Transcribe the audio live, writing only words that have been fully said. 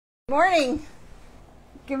Morning.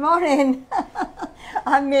 Good morning.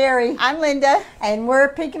 I'm Mary. I'm Linda. And we're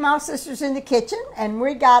Pinky Mom Sisters in the kitchen. And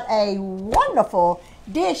we got a wonderful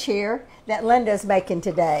dish here that Linda's making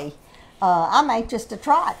today. I'm anxious to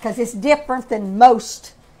try it because it's different than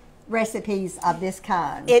most recipes of this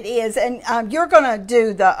kind. It is. And you're going to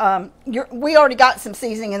do the, we already got some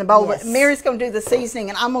seasoning in the bowl, Yes. but Mary's going to do the seasoning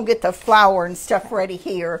and I'm going to get the flour and stuff ready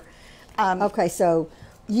here. Okay, so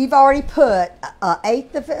you've already put an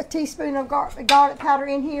eighth of a teaspoon of garlic powder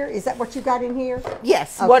in here. Is that what you got in here?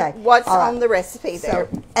 Yes. Okay. What's All right. on the recipe there?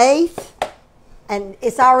 So eighth, and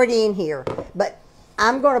it's already in here, but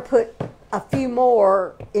I'm going to put a few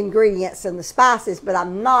more ingredients in the spices, but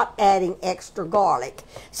I'm not adding extra garlic.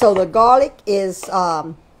 So the garlic is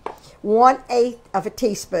 1/8 of a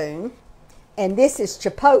teaspoon, and this is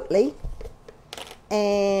chipotle.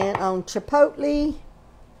 And on chipotle,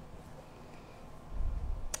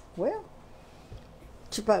 well,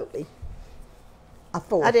 chipotle, a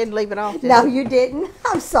fourth. I didn't leave it off. No, you didn't.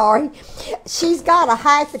 I'm sorry. She's got a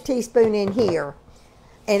half a teaspoon in here,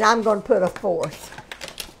 and I'm going to put a fourth.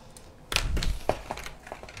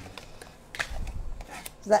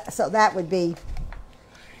 So that would be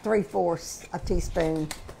 3/4 a teaspoon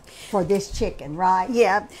for this chicken, right?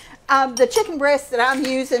 Yeah. The chicken breasts that I'm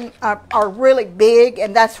using are really big,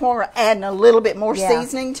 and that's why we're adding a little bit more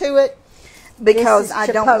seasoning to it, because I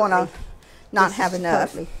don't want to not have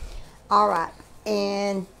enough. Chipotle. All right.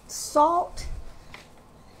 And salt.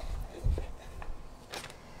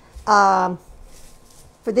 For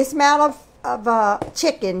this amount of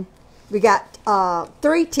chicken, we got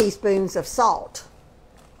 3 teaspoons of salt.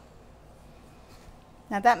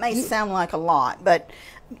 Now that may sound like a lot, but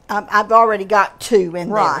I've already got 2 in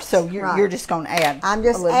there, so you're just going to add. I'm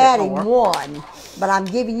just adding 1, but I'm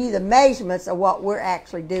giving you the measurements of what we're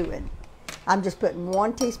actually doing. I'm just putting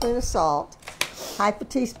 1 teaspoon of salt, half a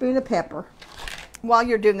teaspoon of pepper. While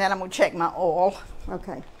you're doing that, I'm going to check my oil.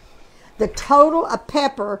 Okay. The total of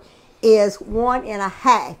pepper is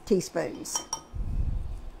 1½ teaspoons.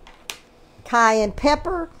 Cayenne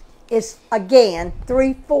pepper is, again,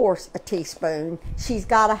 3/4 a teaspoon. She's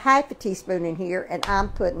got a half a teaspoon in here, and I'm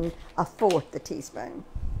putting a 1/4 a teaspoon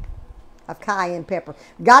of cayenne pepper.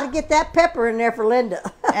 Got to get that pepper in there for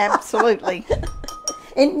Linda. Absolutely.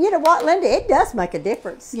 And you know what, Linda? It does make a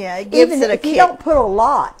difference. Yeah, it gives it a kick. If you don't put a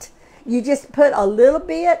lot, you just put a little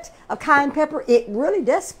bit of cayenne pepper, it really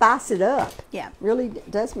does spice it up. Yeah. Really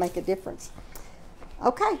does make a difference.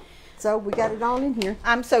 Okay, so we got it all in here.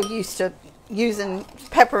 I'm so used to using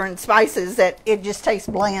pepper and spices that it just tastes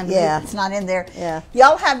bland. Yeah. It's not in there. Yeah.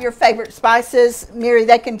 Y'all have your favorite spices. Mary,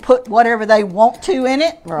 they can put whatever they want to in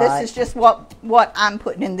it. Right. This is just what I'm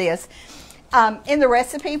putting in this. In the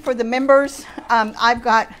recipe for the members, I've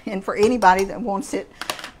got, and for anybody that wants it,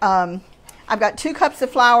 I've got 2 cups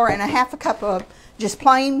of flour and a half a cup of just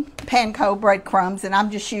plain panko breadcrumbs, and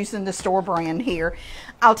I'm just using the store brand here.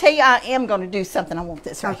 I'll tell you, I am going to do something. I want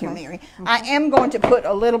this right here, Mary. Okay. I am going to put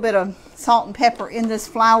a little bit of salt and pepper in this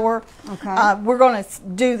flour. Okay. We're going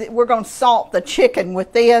to we're going to salt the chicken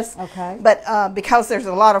with this. Okay. But because there's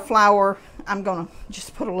a lot of flour, I'm going to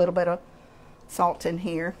just put a little bit of salt in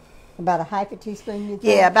here. About a half a teaspoon, you think?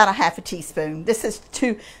 Yeah, about a half a teaspoon. This is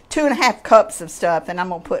 2.5 cups of stuff, and I'm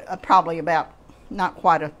going to put probably about, not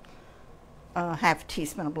quite a half a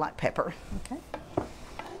teaspoon of black pepper. Okay.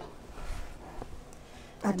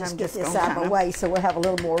 I'll just get this out of the way so we'll have a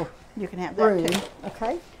little more You can have that room. too.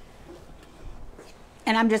 Okay.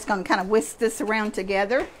 And I'm just going to kind of whisk this around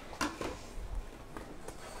together,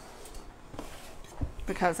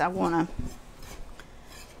 because I want to.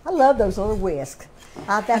 I love those little whisks.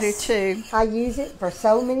 I do too. I use it for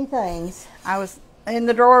so many things. I was in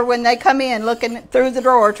the drawer when they come in, looking through the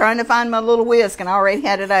drawer, trying to find my little whisk, and I already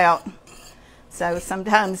had it out. So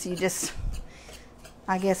sometimes you just,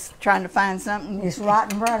 I guess, trying to find something. It's right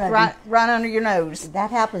in front of you. Right under your nose. That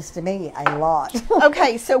happens to me a lot.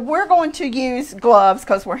 Okay, so we're going to use gloves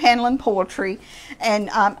because we're handling poultry, and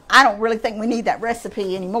I don't really think we need that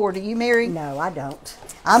recipe anymore. Do you, Mary? No, I don't.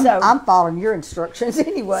 I'm following your instructions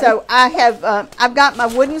anyway. So I have, I've got my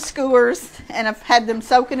wooden skewers, and I've had them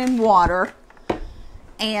soaking in water,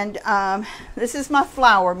 and this is my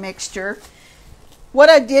flour mixture. What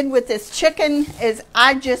I did with this chicken is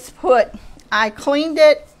I cleaned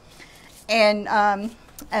it, and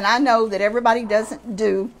I know that everybody doesn't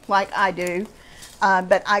do like I do,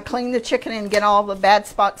 but I clean the chicken and get all the bad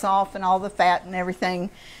spots off and all the fat and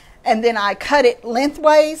everything, and then I cut it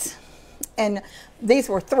lengthways, and these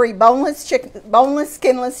were 3 boneless,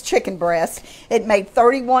 skinless chicken breasts. It made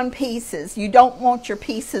 31 pieces. You don't want your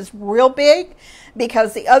pieces real big,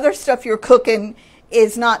 because the other stuff you're cooking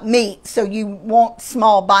is not meat, so you want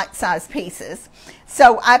small bite-sized pieces.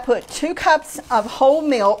 So I put 2 cups of whole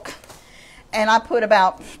milk, and I put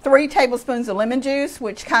about 3 tablespoons of lemon juice,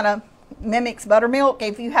 which kind of mimics buttermilk.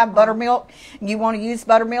 If you have buttermilk, you want to use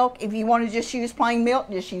buttermilk. If you want to just use plain milk,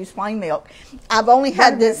 just use plain milk. I've only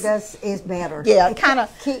had this. Is better. Yeah, it kind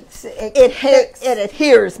of keeps it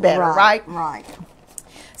adheres better, right? Right.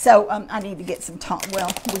 So I need to get some tongue.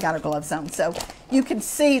 Well, we got our gloves on, so you can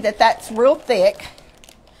see that that's real thick.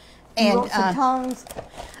 And you want some tongs?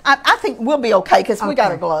 I think we'll be okay because we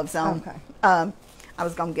got our gloves on. Okay. I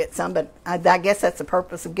was going to get some, but I guess that's the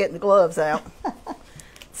purpose of getting the gloves out.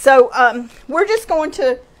 So we're just going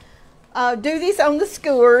to do these on the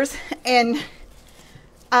skewers, and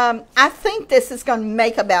I think this is going to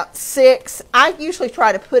make about 6. I usually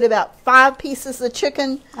try to put about 5 pieces of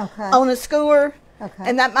chicken on a skewer. Okay.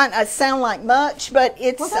 And that might not sound like much, but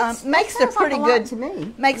it's makes a pretty good to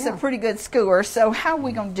me. Makes a pretty good skewer. So how are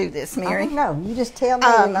we going to do this, Mary? I don't know. You just tell me,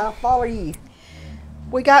 and I'll follow you.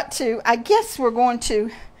 We got to. I guess we're going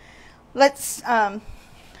to. Let's. I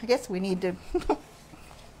guess we need to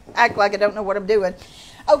act like I don't know what I'm doing.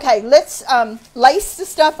 Okay, let's lace the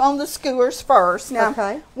stuff on the skewers first.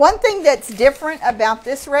 Now, one thing that's different about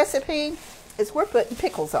this recipe is we're putting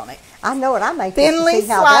pickles on it. I know it. I make thinly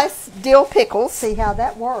sliced dill pickles. See how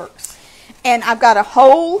that works. And I've got a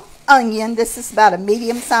whole onion. This is about a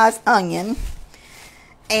medium-sized onion.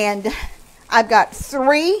 And I've got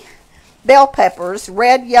 3 bell peppers,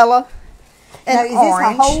 red, yellow, and now,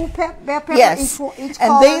 orange. Is this a whole bell pepper? Yes. Each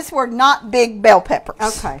and these were not big bell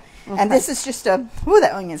peppers. Okay. And this is just a,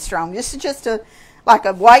 that onion's strong. This is just like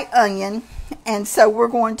a white onion. And so we're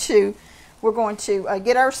going to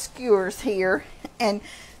get our skewers here and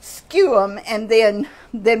skew them, and then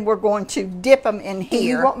we're going to dip them in here. Do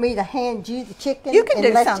you want me to hand you the chicken? You can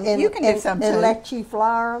do some. You can do some too. And let you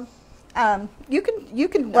flour them. You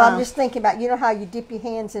can. Well, I'm just thinking about, you know how you dip your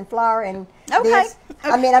hands in flour and this?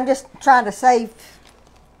 I mean, I'm just trying to save.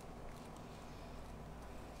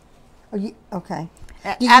 Okay.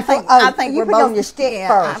 I think you we're put both on your stick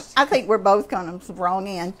first. I think we're both going to wrong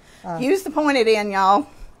end. Use the pointed end, y'all.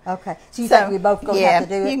 Okay. So you think we're both going to have to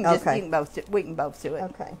do it? We can both do it.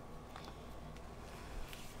 Okay.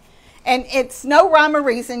 And it's no rhyme or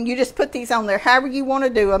reason. You just put these on there however you want to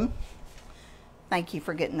do them. Thank you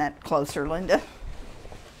for getting that closer, Linda.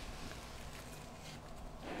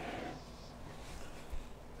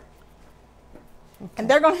 Okay. And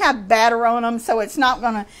they're going to have batter on them, so it's not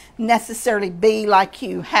going to necessarily be like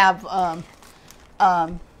you have,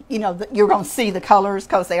 you know, you're going to see the colors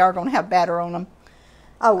because they are going to have batter on them.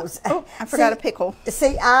 Oh, I forgot a pickle.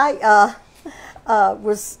 See, I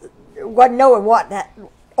wasn't knowing what that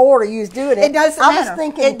order you was doing it. It doesn't matter. Was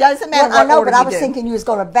thinking, it doesn't matter what I know, order but I was you do. thinking you was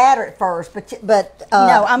going to batter it first, but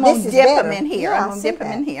no, I'm going to dip better. them in here. Yeah, I'm going to dip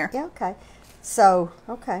them in here. Yeah, okay. So,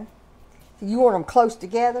 okay. You want them close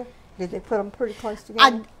together? Did they put them pretty close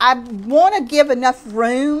together? I want to give enough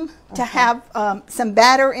room to have some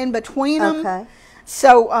batter in between them. Okay.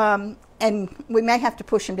 So, and we may have to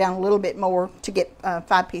push them down a little bit more to get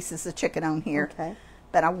 5 pieces of chicken on here. Okay.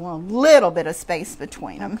 But I want a little bit of space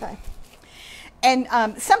between them. Okay. And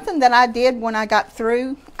something that I did when I got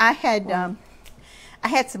through, I had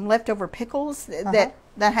some leftover pickles that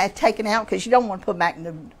I had taken out because you don't want to put back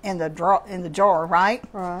in the jar, right?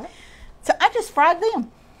 Right. So I just fried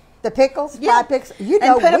them. The pickles, yeah. fried pickles. You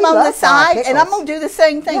know, and put them on the side, pickles. and I'm going to do the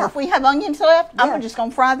same thing. Yeah. If we have onions left, I'm just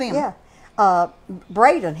going to fry them. Yeah.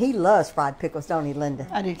 Braden, he loves fried pickles, don't he, Linda?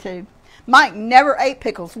 I do too. Mike never ate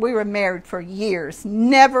pickles. We were married for years.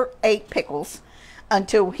 Never ate pickles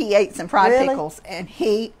until he ate some fried pickles, and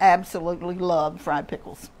he absolutely loved fried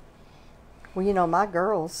pickles. Well, you know, my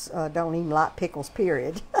girls don't even like pickles,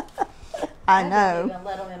 period. I know. Don't even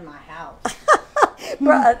let them in my house.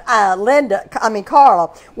 Carla,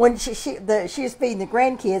 when she was feeding the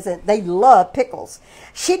grandkids, and they love pickles,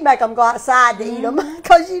 she'd make them go outside to eat them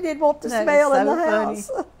because she didn't want the smell in the house.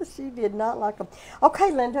 She did not like them.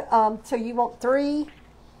 Okay, Linda. So you want 3?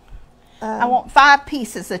 I want 5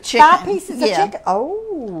 pieces of chicken. 5 pieces of chicken.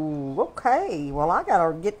 Oh, okay. Well, I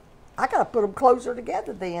gotta put them closer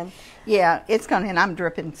together then. Yeah, it's gonna, and I'm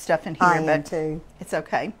dripping stuff in here, I am too. It's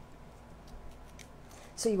okay.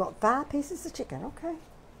 So you want 5 pieces of chicken, okay?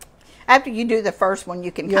 After you do the first one,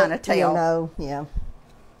 you can kind of tell. You know, yeah.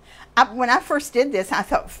 When I first did this, I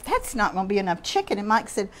thought, that's not going to be enough chicken. And Mike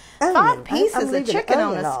said, 5 pieces of chicken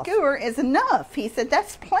on a skewer is enough. He said,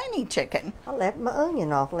 that's plenty chicken. I left my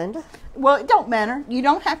onion off, Linda. Well, it don't matter. You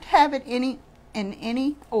don't have to have it in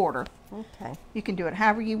any order. Okay. You can do it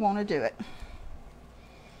however you want to do it.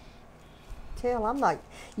 tell I'm not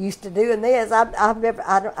used to doing this. I've never.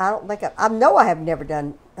 I don't think I know I have never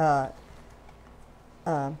done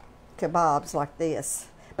kebabs like this,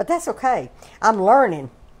 but that's okay. I'm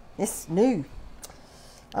learning. It's new.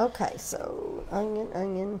 Okay, so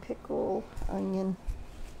onion, pickle, onion.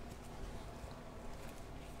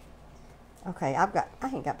 Okay, I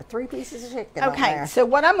ain't got but 3 pieces of chicken on there. Okay, so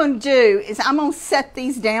what I'm going to do is I'm going to set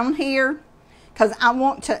these down here because I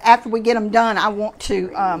want to, after we get them done, I want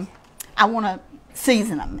to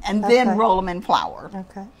season them and then roll them in flour.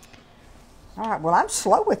 Okay. All right, well, I'm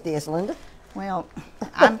slow with this, Linda. Well,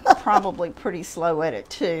 I'm probably pretty slow at it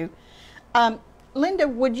too. Linda,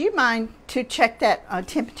 would you mind to check that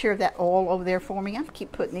temperature of that oil over there for me? I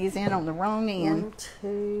keep putting these in on the wrong end. 1,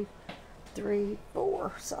 2, 3,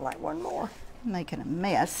 4. So like one more. Making a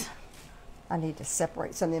mess. I need to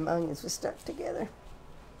separate some of them onions was stuck together.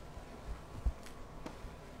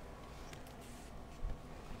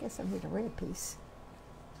 I guess I need a red piece.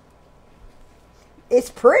 It's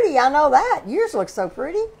pretty, I know that. Yours looks so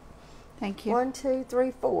pretty. Thank you. 1, 2,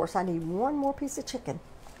 3, 4. So I need one more piece of chicken.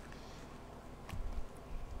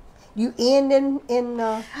 You end in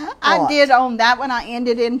I did on that one. I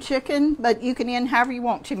ended in chicken, but you can end however you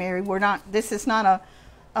want to, Mary. We're not. This is not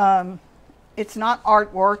a. It's not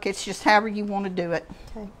artwork. It's just however you want to do it.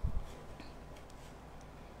 Okay.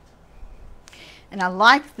 And I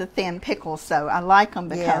like the thin pickles, so I like them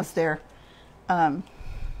because they're.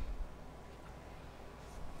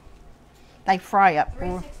 They fry up.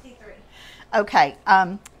 363. Okay.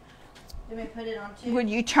 Let me put it on 2. Would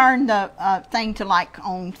you turn the thing to like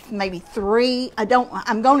on maybe 3?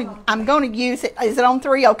 I'm going to use it. Is it on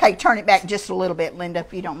 3? Okay, turn it back just a little bit, Linda,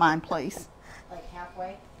 if you don't mind, please. Like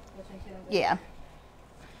halfway? Yeah.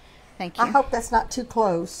 Thank you. I hope that's not too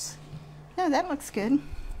close. No, that looks good.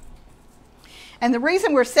 And the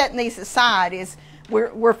reason we're setting these aside is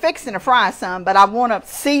we're fixing to fry some, but I want to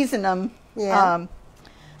season them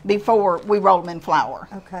before we roll them in flour.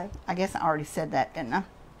 Okay. I guess I already said that, didn't I?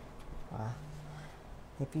 Well,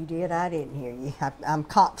 if you did, I didn't hear you. I'm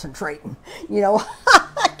concentrating. You know,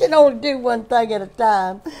 I can only do one thing at a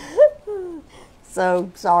time.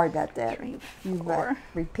 So, sorry about that. 3, You 4.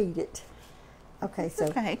 repeat it. Okay, so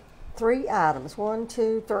Okay. 3 items. 1,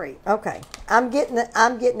 2, 3. Okay. I'm getting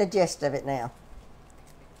the gist of it now.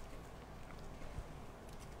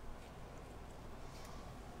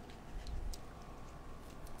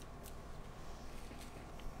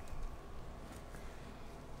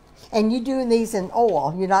 And you're doing these in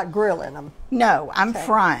oil. You're not grilling them. No, I'm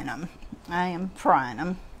frying them. I am frying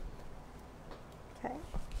them. Okay.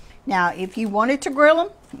 Now, if you wanted to grill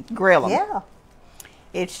them, grill them. Yeah.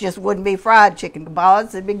 It just wouldn't be fried chicken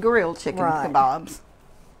kebabs. It'd be grilled chicken kebabs.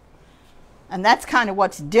 And that's kind of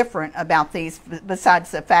what's different about these,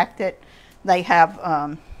 besides the fact that they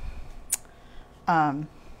have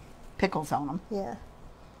pickles on them. Yeah.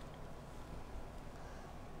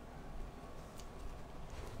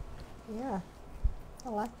 Yeah, I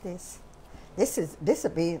like this. This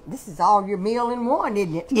is all your meal in one,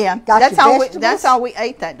 isn't it? Yeah, Got that's all we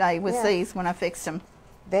ate that day was these when I fixed them.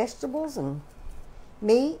 Vegetables and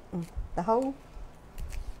meat and the whole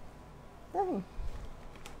thing.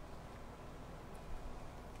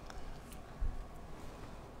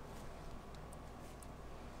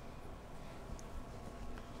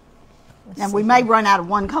 And we may run out of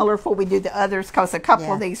one color before we do the others because a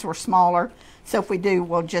couple of these were smaller. So if we do,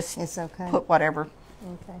 we'll just put whatever.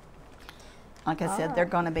 Okay. Like I said, they're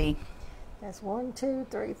going to be. That's 1, 2,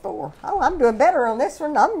 3, 4. Oh, I'm doing better on this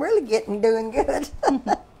one. I'm really doing good.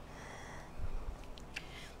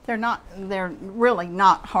 They're really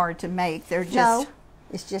not hard to make. They're just. No,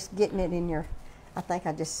 it's just getting it in your. I think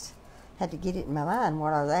I just had to get it in my mind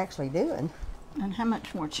what I was actually doing. And how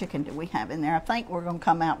much more chicken do we have in there? I think we're going to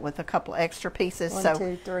come out with a couple extra pieces. 1,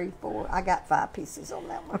 2, 3, 4. I got 5 pieces on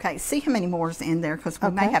that one. Okay, see how many more is in there because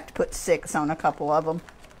we may have to put 6 on a couple of them.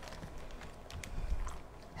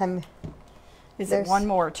 Is it 1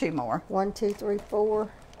 more or 2 more? 1, 2, 3, 4.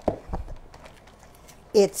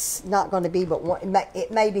 It's not going to be but one.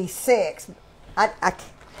 It may be 6.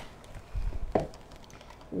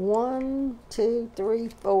 1, 2, 3,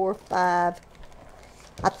 4, 5.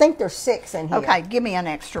 I think there's 6 in here. Okay, give me an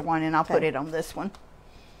extra one and I'll put it on this one.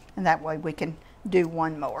 And that way we can do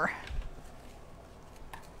 1 more.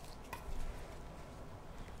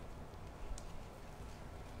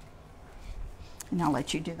 And I'll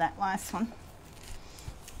let you do that last one.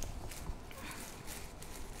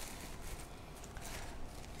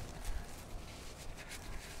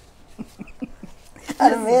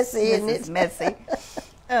 Kind of messy, isn't it? It's messy.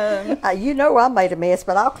 You know I made a mess,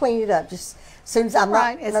 but I'll clean it up just as soon as I'm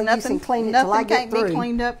right. not use and clean it till I get through. Nothing can't be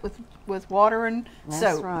cleaned up with water and That's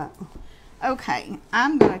soap. right. Okay,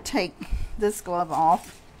 I'm going to take this glove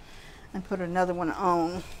off and put another one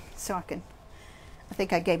on so I can, I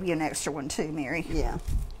think I gave you an extra one too, Mary. Yeah.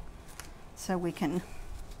 So we can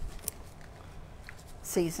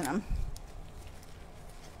season them.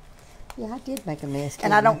 Yeah, I did make a mess.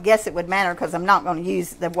 And I don't guess it would matter because I'm not going to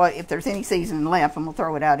use the what if there's any seasoning left, I'm going to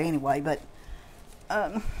throw it out anyway. But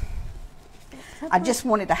I just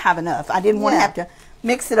wanted to have enough. I didn't want to have to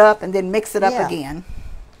mix it up and then mix it up again.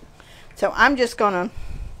 So I'm just going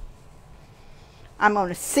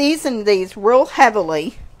to season these real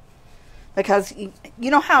heavily because you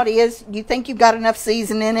know how it is. You think you've got enough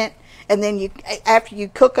season in it, and then you after you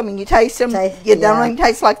cook them and you taste them, you don't even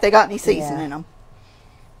taste like they got any seasoning in them.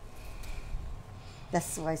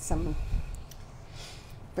 That's the way some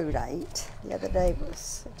food I ate the other day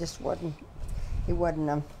was. It just wasn't. It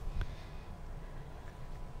wasn't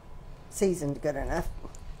seasoned good enough.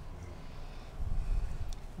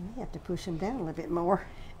 I may have to push them down a little bit more.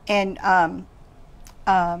 And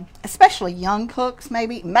especially young cooks,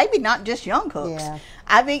 maybe not just young cooks. Yeah.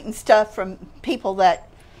 I've eaten stuff from people that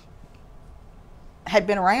had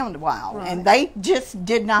been around a while, and they just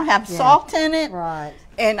did not have salt in it. Right.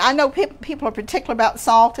 And I know people are particular about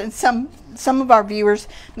salt, and some of our viewers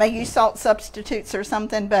may use salt substitutes or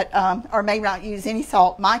something, but or may not use any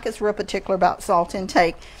salt. Mike is real particular about salt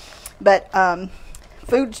intake, but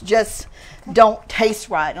foods just don't taste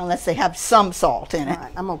right unless they have some salt in it.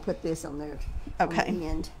 Right. I'm gonna put this on there. Okay. On the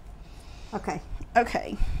end. Okay.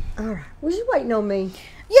 Okay. All right. Was you waiting on me?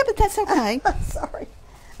 Yeah, but that's okay. Sorry.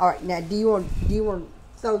 All right. Now, do you want to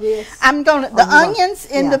throw this? I'm going to the onions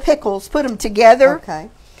and the pickles, put them together. Okay.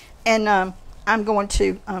 And I'm going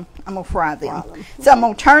to fry them. So I'm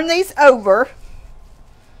going to turn these over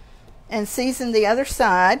and season the other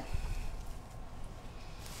side.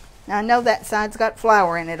 Now I know that side's got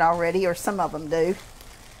flour in it already, or some of them do,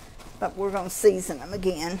 but we're going to season them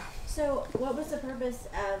again. So, what was the purpose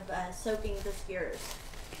of soaking the skewers?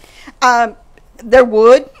 They're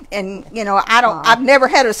wood, and you know I've never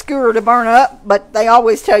had a skewer to burn up, but they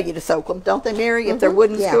always tell you to soak them, don't they, Mary? If they're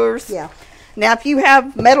wooden skewers. Yeah. Now, if you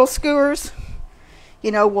have metal skewers,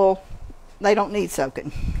 well, they don't need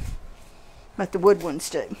soaking, but the wood ones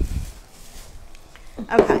do.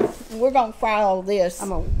 Okay, we're gonna fry all this. I'm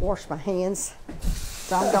gonna wash my hands.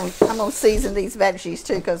 So I'm gonna season these veggies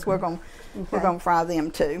too, because we're gonna fry them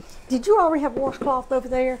too. Did you already have a washcloth over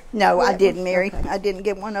there? No, I didn't, Mary. Okay. I didn't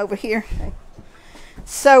get one over here. Okay.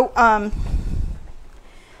 So I'm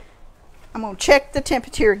gonna check the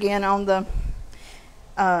temperature again on the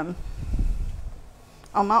on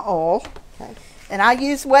my oil. Okay. And I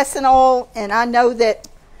use Wesson oil, and I know that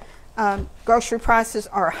grocery prices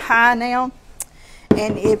are high now.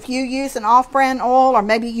 And if you use an off-brand oil, or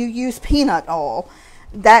maybe you use peanut oil,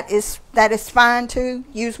 that is fine too.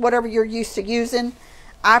 Use whatever you're used to using.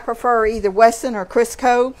 I prefer either Wesson or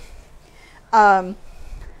Crisco. But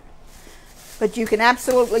you can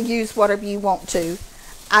absolutely use whatever you want to.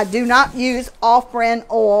 I do not use off-brand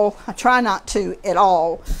oil. I try not to at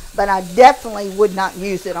all, but I definitely would not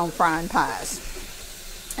use it on frying pies.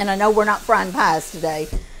 And I know we're not frying pies today,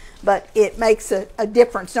 but it makes a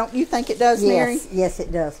difference. Don't you think it does, Mary? Yes,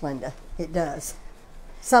 it does, Linda. It does.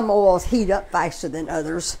 Some oils heat up faster than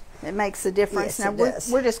others. It makes a difference. Yes, now it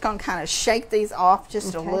does. We're just going to kind of shake these off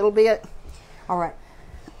just a little bit. All right.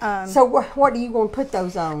 So what are you going to put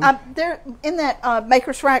those on? They're in that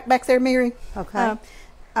baker's rack back there, Mary. Okay.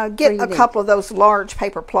 Get a couple of those large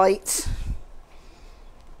paper plates.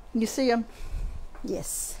 You see them?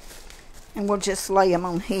 Yes. And we'll just lay them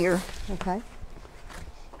on here. Okay.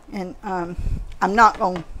 And I'm not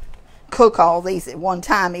going to cook all these at one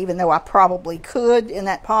time, even though I probably could in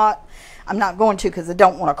that pot. I'm not going to because I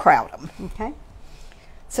don't want to crowd them. Okay.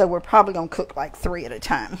 So we're probably going to cook like 3 at a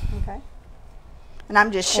time. Okay. And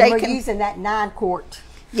I'm just shaking. And we're using that 9-quart.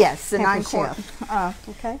 Yes, the 9-quart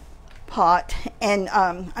okay. pot. And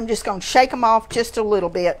I'm just going to shake them off just a little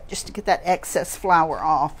bit just to get that excess flour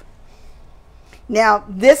off. Now,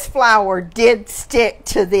 this flour did stick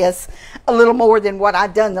to this a little more than what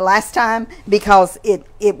I'd done the last time because it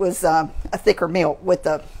was a thicker milk with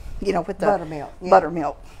the, with the buttermilk. Yeah.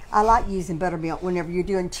 Buttermilk. I like using buttermilk whenever you're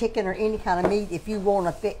doing chicken or any kind of meat if you want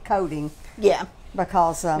a thick coating. Yeah.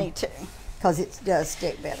 Because me too. Because it does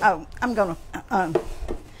stick better. Oh, I'm going to,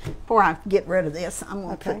 before I get rid of this, I'm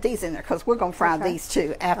going to put these in there because we're going to fry these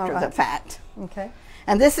too after the fat. Okay.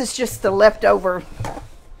 And this is just the leftover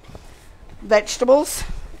vegetables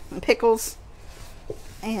and pickles,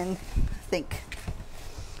 and I think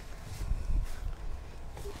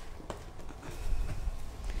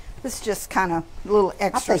This is just kind of a little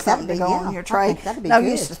extra think something that'd to be- go yeah, on your I tray. think that'd be No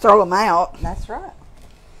good. use to throw them out. That's right.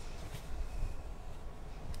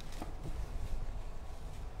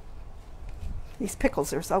 These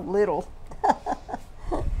pickles are so little.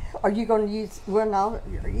 Are you going to use, well, no,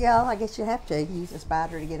 yeah, I guess you have to use a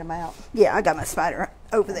spider to get them out. Yeah, I got my spider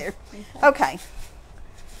over there. Okay.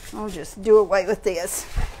 I'll just do away with this.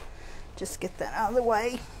 Just get that out of the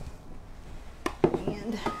way.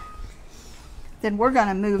 And then we're going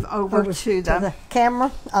to move over to the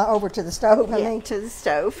camera, over to the stove, I mean. to the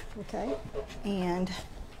stove. Okay. And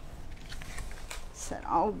set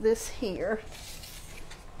all this here.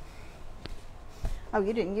 Oh,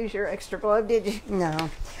 you didn't use your extra glove, did you? No.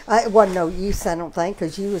 It wasn't no use, I don't think,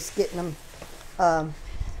 because you was getting them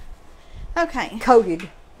Okay. coated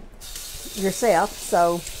yourself.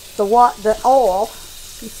 So the oil,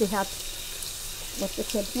 you see how, what's the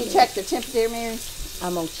temperature? You check the temperature, Mary?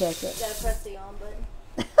 I'm going to check it. Gotta press the on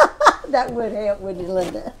button. That would help, wouldn't it,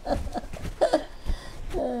 Linda?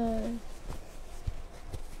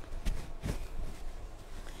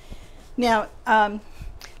 Now,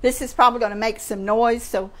 this is probably going to make some noise,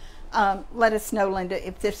 so let us know, Linda,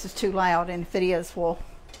 if this is too loud, and if it is,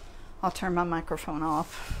 I'll turn my microphone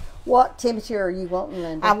off. What temperature are you wanting,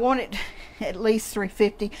 Linda? I want it at least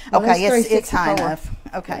 350. At Okay, least it's high 364. enough.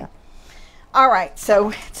 Okay. Yeah. All right,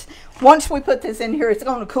 so once we put this in here, it's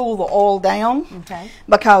going to cool the oil down. Okay.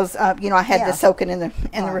 Because you know, I had Yeah. to soak it in the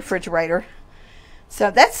Right. refrigerator.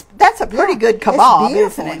 So that's a pretty Yeah, good it's kebab,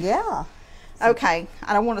 beautiful, isn't it? Yeah. Okay,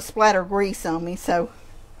 I don't want to splatter grease on me, so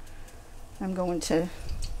I'm going to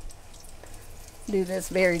do this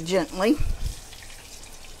very gently.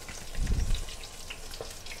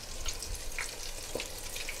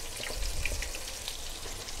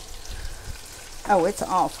 Oh, it's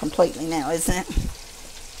off completely now, isn't it?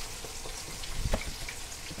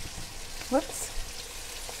 Whoops.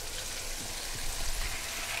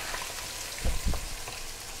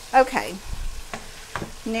 Okay.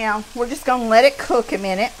 Now, we're just going to let it cook a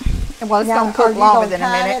minute. Well, it's going to cook longer than a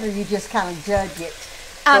minute. Or you just kind of judge it?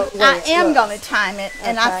 I it am looks? going to time it,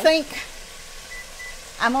 and I Okay. think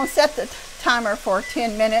I'm going to set the timer for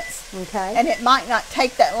 10 minutes. Okay. And it might not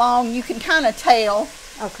take that long. You can kind of tell.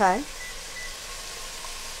 Okay.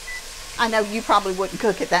 I know you probably wouldn't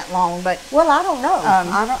cook it that long, but Well, I don't know.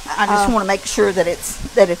 I just want to make sure that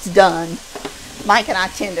it's done. Mike and I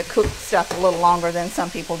tend to cook stuff a little longer than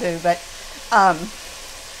some people do, but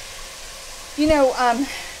you know,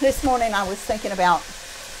 this morning I was thinking about,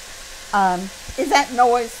 is that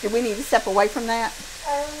noise? Do we need to step away from that?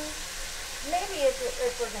 Maybe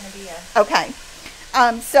if we're gonna be a. Okay.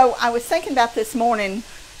 So I was thinking about this morning.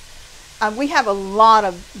 We have a lot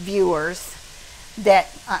of viewers that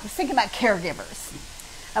I was thinking about caregivers,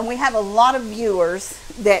 and we have a lot of viewers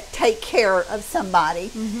that take care of somebody.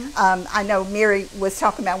 Mm-hmm. I know Mary was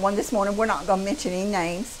talking about one this morning. We're not going to mention any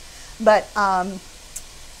names, but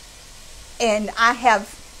and I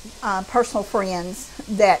have personal friends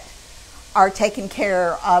that are taking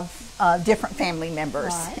care of different family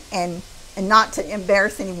members, Right. and not to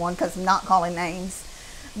embarrass anyone because I'm not calling names,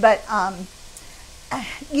 but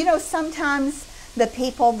you know, sometimes the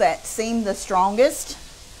people that seem the strongest,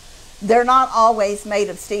 they're not always made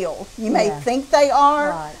of steel. You may Yeah. think they are,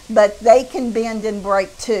 Right. but they can bend and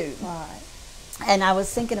break too. Right. And I was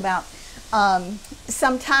thinking about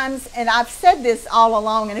sometimes, and I've said this all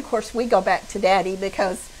along, and of course we go back to Daddy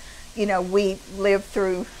because, you know, we lived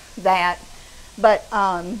through that. But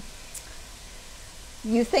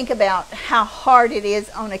you think about how hard it is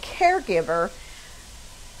on a caregiver,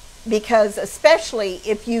 because especially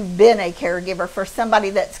if you've been a caregiver for somebody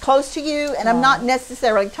that's close to you, and I'm not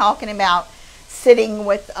necessarily talking about sitting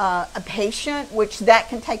with a patient, which that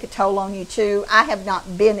can take a toll on you too. I have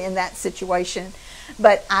not been in that situation,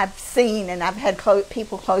 but I've seen and I've had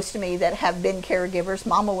people close to me that have been caregivers.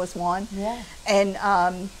 Mama was one. Yeah. And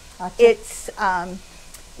it's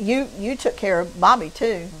you took care of Bobby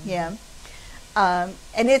too. Mm-hmm. Yeah.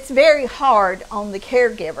 And it's very hard on the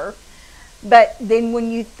caregiver. But then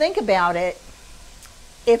when you think about it,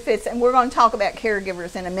 if it's, and we're going to talk about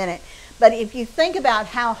caregivers in a minute, but if you think about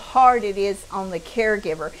how hard it is on the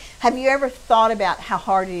caregiver, have you ever thought about how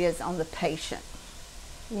hard it is on the patient?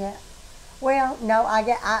 Yeah. Well, no, I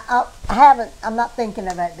haven't. I'm not thinking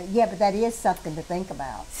of it, but yeah, but that is something to think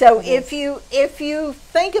about. So if you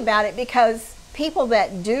think about it, because people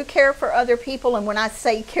that do care for other people, and when I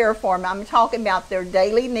say care for them, I'm talking about their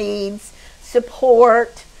daily needs,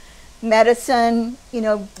 support, medicine, you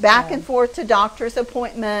know, back and forth to doctor's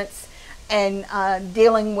appointments, and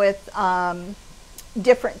dealing with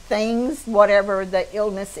different things, whatever the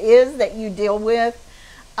illness is that you deal with.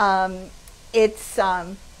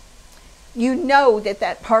 you know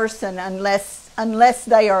that person, unless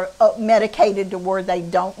they are medicated to where they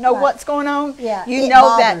don't know what's going on, you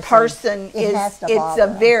know that person it's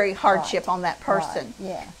a very hardship on that person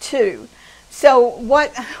too. So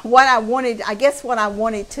what I wanted, I guess what I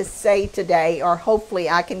wanted to say today, or hopefully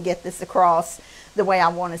I can get this across the way I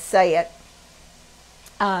want to say it.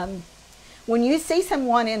 When you see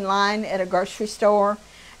someone in line at a grocery store,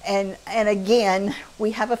 and again,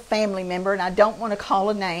 we have a family member, and I don't want to call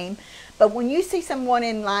a name, but when you see someone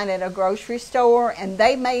in line at a grocery store and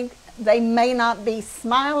they may not be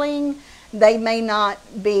smiling, they may not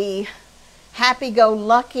be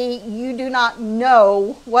happy-go-lucky, you do not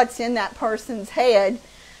know what's in that person's head,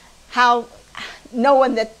 how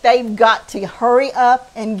knowing that they've got to hurry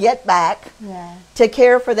up and get back to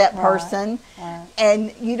care for that person,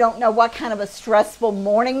 and you don't know what kind of a stressful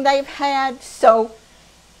morning they've had. So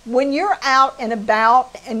when you're out and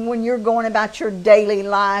about and when you're going about your daily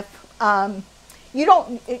life, you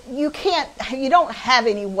don't have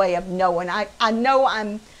any way of knowing. I know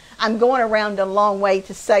I'm going around a long way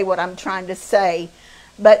to say what I'm trying to say,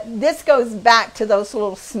 but this goes back to those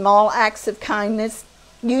little small acts of kindness.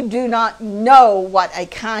 You do not know what a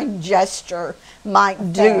kind gesture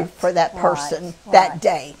might do for that person that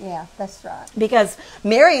day. Yeah, that's right. Because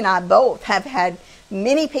Mary and I both have had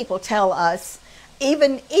many people tell us,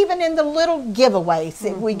 even in the little giveaways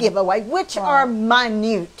that we give away, which are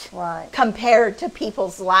minute compared to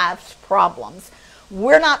people's life's problems.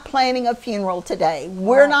 We're not planning a funeral today.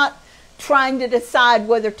 We're not trying to decide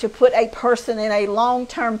whether to put a person in a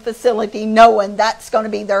long-term facility knowing that's going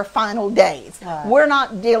to be their final days. We're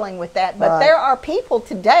not dealing with that. But there are people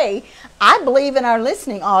today, I believe in our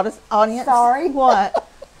listening audience. Sorry. What?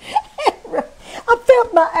 I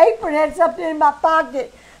felt my apron had something in my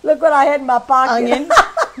pocket. Look what I had in my pocket. Onion.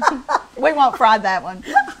 We won't fry that one.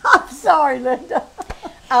 I'm sorry, Linda.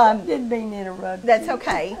 Didn't mean to interrupt. That's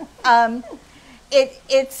okay.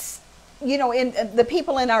 It's you know, in the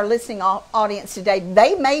people in our listening audience today,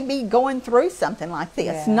 they may be going through something like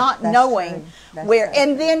this, not knowing where.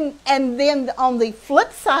 And then on the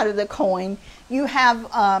flip side of the coin, you have.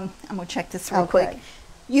 I'm gonna check this real quick.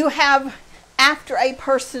 You have, after a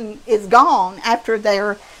person is gone, after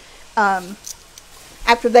they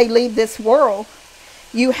leave this world,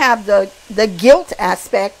 you have the guilt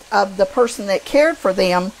aspect of the person that cared for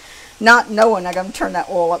them, not knowing. I'm going to turn that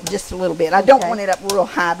oil up just a little bit. I don't want it up real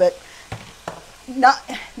high, but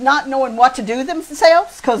not knowing what to do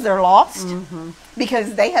themselves because they're lost,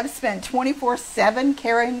 because they have spent 24/7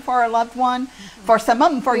 caring for a loved one, for some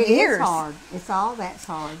of them for years. It's hard. It's all that's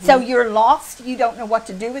hard. So you're lost. You don't know what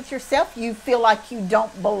to do with yourself. You feel like you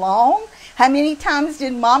don't belong. How many times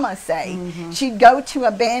did Mama say she'd go to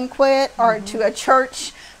a banquet or to a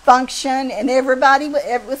church function and everybody,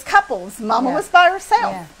 it was couples. Mama was by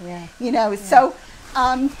herself. You know, so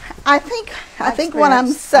I think what I'm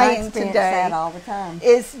saying today all the time.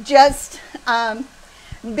 is just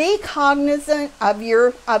be cognizant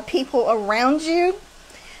of people around you,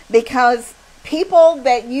 because people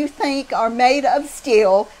that you think are made of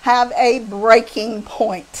steel have a breaking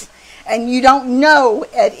point. And you don't know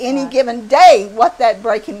at any given day what that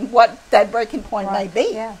breaking point may be.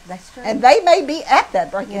 Yeah, that's true. And they may be at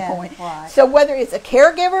that breaking point. So whether it's a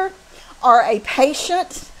caregiver or a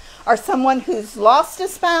patient or someone who's lost a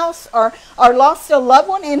spouse or lost a loved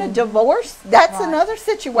one in a divorce, that's another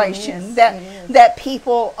situation that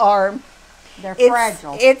people are. They're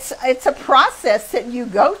fragile. It's a process that you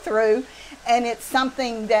go through, and it's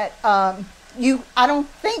something that I don't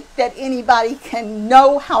think that anybody can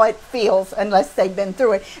know how it feels unless they've been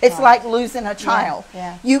through it. It's like losing a child.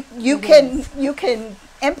 You can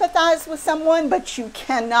empathize with someone, but you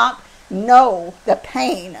cannot know the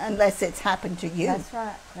pain unless it's happened to you. That's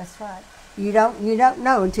right. That's right. You don't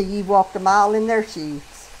know until you've walked a mile in their shoes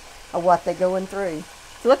of what they're going through.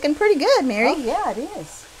 It's looking pretty good, Mary. Oh yeah, it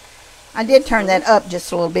is. I did turn that up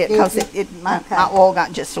just a little bit because my oil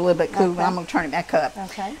got just a little bit cool. I'm going to turn it back up.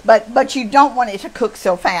 Okay. But you don't want it to cook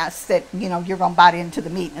so fast that you're going to bite into the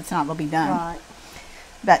meat and it's not going to be done. Right.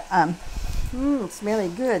 But it's smelly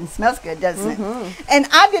good. It smells good, doesn't it? And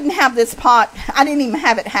I didn't have this pot. I didn't even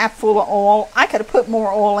have it half full of oil. I could have put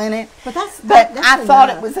more oil in it. But that's I thought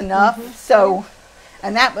it was enough. So,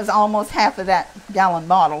 and that was almost half of that gallon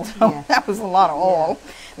bottle. So that was a lot of oil.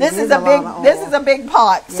 This is a big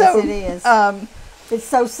pot. Yes, so it is. It's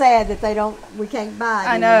so sad that we can't buy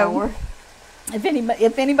it anymore.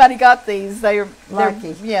 If anybody got these, they're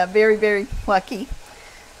lucky. Very, very lucky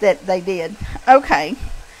that they did. Okay.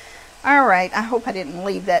 All right. I hope I didn't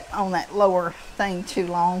leave that on that lower thing too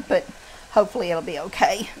long, but hopefully it'll be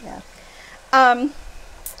okay. Yeah.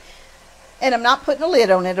 And I'm not putting a lid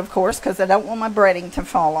on it, of course, because I don't want my breading to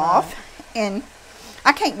fall off. And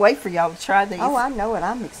I can't wait for y'all to try these. Oh, I know it.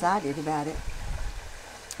 I'm excited about it.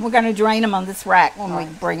 We're going to drain them on this rack when we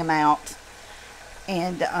bring them out.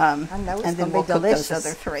 And I know it's and then going we'll to be cook delicious. those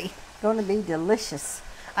other 3. Going to be delicious.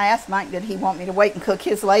 I asked Mike, did he want me to wait and cook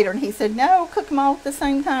his later? And he said, no, cook them all at the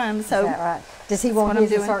same time. So Is that right? Does he want what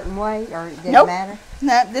his I'm a doing. certain way, or it doesn't Nope. matter?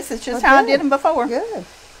 No, this is just Well, how I good. did them before. Good.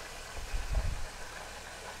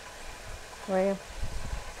 Well,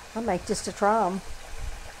 I make just to try them.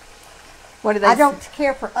 What do they I don't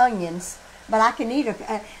care for onions, but I can eat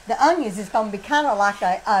the onions is going to be kind of like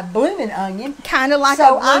a blooming onion. Kind of like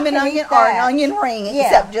So a I blooming can onion eat or an that. onion ring, Yeah,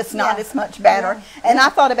 except just not yeah. as much batter. Yeah, And yeah. I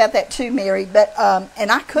thought about that too, Mary, but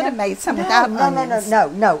and I could have made some without onions.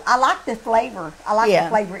 No. I like the flavor. I like Yeah. the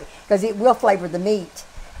flavor because it will flavor the meat.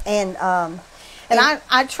 And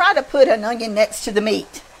I try to put an onion next to the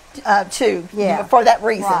meat too, Yeah. for that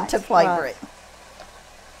reason, Right, to flavor right. it.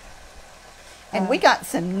 And we got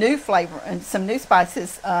some new flavor and some new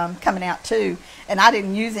spices coming out too. And I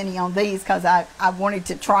didn't use any on these because I wanted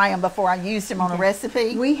to try them before I used them on a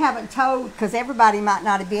recipe. we haven't told, because everybody might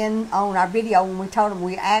not have been on our video when we told them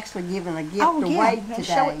we're actually giving a gift away and today.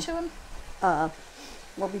 show it to them.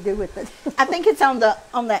 What we do with it. I think it's on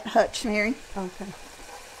that hutch, Mary. Okay.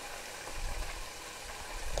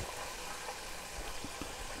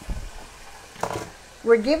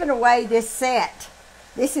 We're giving away this set.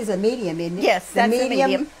 This is a medium, isn't it? Yes, that's a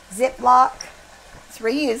medium. Ziploc, It's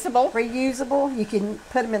reusable. reusable. You can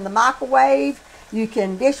put them in the microwave. You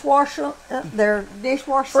can dishwasher. They're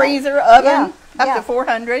dishwasher. Freezer, oven, Yeah, up yeah. to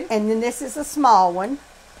 400. And then this is a small one.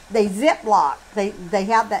 They Ziploc. They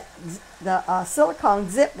have the silicone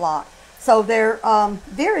Ziploc. So they're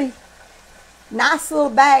very nice little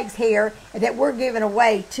bags here that we're giving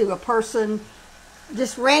away to a person.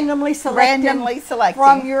 Just randomly selecting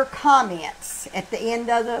from your comments at the end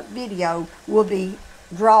of the video. We'll be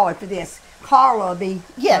drawing for this. Carla will be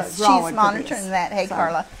Yes, drawing she's for monitoring this. that. Hey, So,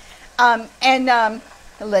 Carla. And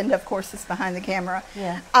Linda, of course, is behind the camera.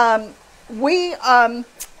 Yeah.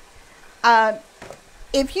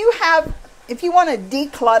 If you want to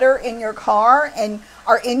declutter in your car and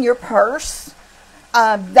or in your purse,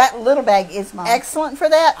 that little bag is excellent for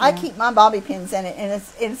that. I keep my bobby pins in it, and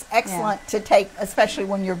it's excellent to take, especially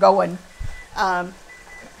when you're going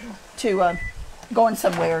going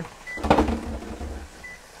somewhere.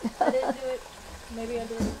 I didn't do it. Maybe I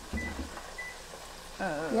did.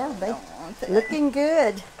 Yeah, they Don't want that. looking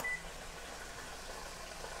good.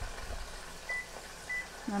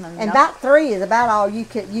 I don't And know. about 3 is about all you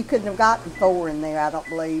couldn't have gotten 4 in there, I don't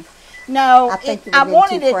believe. No, I think it I would've been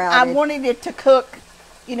wanted too it. I crowded. wanted it to cook,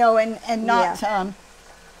 and not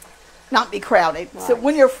not be crowded. So Right.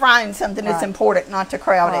 when you're frying something, it's Right. important not to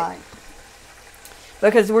crowd Right. it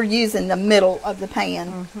because we're using the middle of the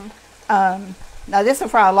pan. Mm-hmm. Now this will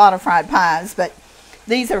fry a lot of fried pies, but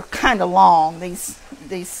these are kind of long. These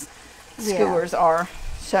Yeah. skewers are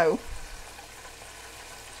so.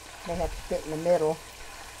 They have to fit in the middle.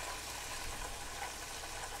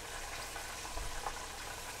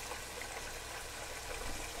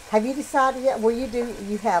 Have you decided yet? Well,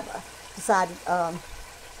 you have decided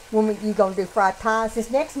when you going to do fried pies?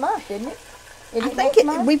 It's next month, isn't it? Isn't I it think next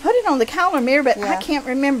month? we put it on the calendar, Mary, but I Yeah. can't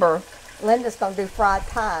remember. Linda's going to do fried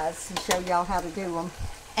pies and show y'all how to do them.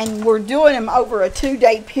 And we're doing them over a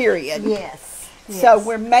 2-day period. Yes. So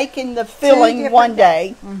we're making the filling different one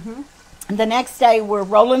day. Mm-hmm. And the next day we're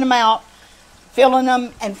rolling them out, filling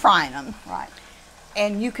them, and frying them. Right.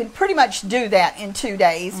 And you can pretty much do that in 2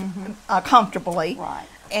 days comfortably. Right.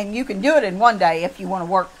 And you can do it in one day if you want to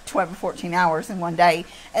work 12 or 14 hours in one day.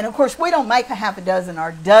 And of course, we don't make a half a dozen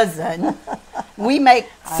or dozen. We make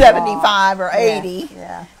 75 or 80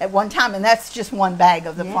 Yeah. at one time, and that's just one bag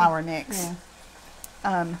of the Yeah. flour mix.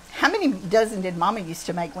 Yeah. How many dozen did Mama used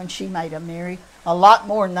to make when she made them, Mary? A lot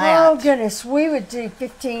more than that. Oh, goodness. We would do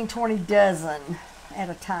 15, 20 dozen at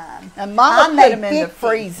a time. And Mama put them in the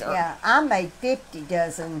freezer. Yeah, I made 50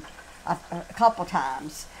 dozen a couple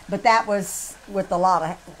times. But that was with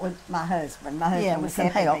my husband. My husband Yeah, was with some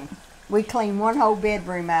helping help. me. We cleaned one whole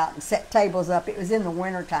bedroom out and set tables up. It was in the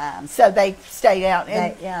winter time. So they stayed out.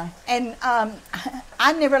 And, Yeah. And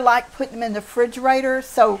I never liked putting them in the refrigerator.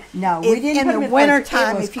 So No, we didn't in put the them in winter it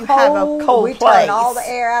time, was if you have a cold we place. turned all the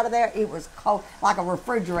air out of there. It was cold, like a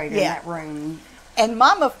refrigerator in Yeah. that room. And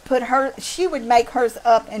Mama she would make hers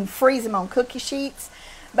up and freeze them on cookie sheets.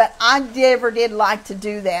 But I never did like to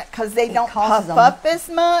do that because they don't puff causes up as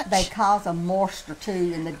much. They cause a moisture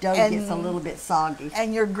too, and the dough gets a little bit soggy.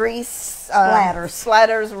 And your grease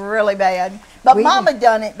Splatters really bad. But We- Mama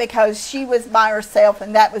done it because she was by herself,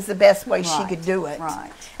 and that was the best way she Right, could do it.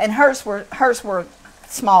 right. And hers were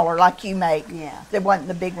smaller, like you make. Yeah. They wasn't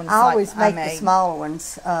the big ones. I always like make I the made. smaller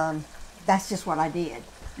ones. That's just what I did,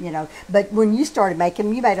 you know. But when you started making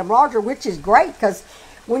them, you made them larger, which is great because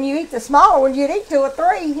when you eat the smaller ones, you'd eat 2 or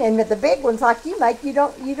 3, and with the big ones like you make,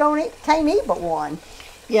 can't eat but one.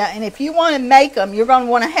 Yeah, and if you want to make them, you're going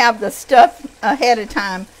to want to have the stuff ahead of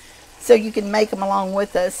time so you can make them along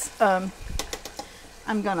with us.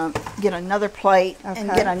 I'm going to get another plate and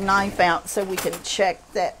Okay. get a knife out so we can check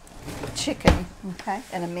that chicken Okay.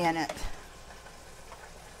 in a minute.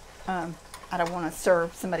 I don't want to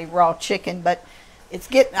serve somebody raw chicken, but it's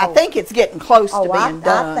getting. I think it's getting close to being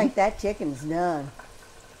done. I think that chicken's done.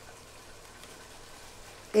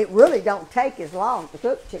 It really don't take as long to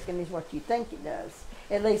cook chicken as what you think it does.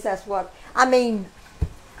 At least that's what, I mean,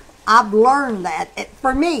 I've learned that.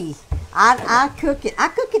 For me, I cook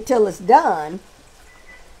it till it's done.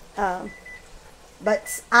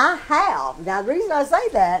 But I have. Now, the reason I say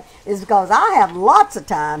that is because I have lots of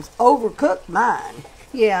times overcooked mine.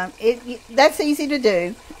 Yeah, that's easy to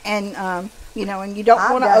do, and you know, and you don't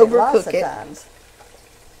I've want to done it lots overcook of it. times.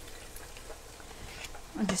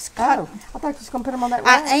 I just cut. Oh, I thought you was going to put them on that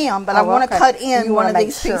I rack. am, but I want to okay. cut in You one wanna of make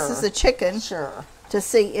these sure. pieces of chicken Sure. to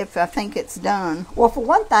see if I think it's done. Well, for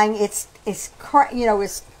one thing, it's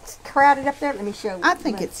crowded up there. Let me show you. I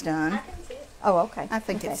think it's done. I can see it. Oh, okay. I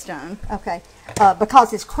think okay. it's done. Okay.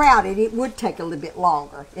 Because it's crowded, it would take a little bit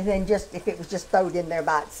longer than just if it was just thrown in there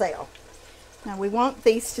by itself. Now we want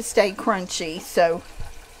these to stay crunchy, so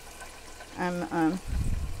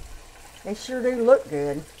They sure do look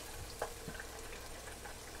good.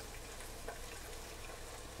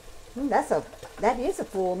 That is a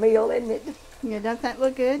full meal, isn't it? yeah, doesn't that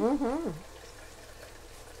look good? Mm-hmm.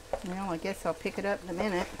 Well, I guess I'll pick it up in a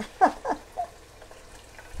minute.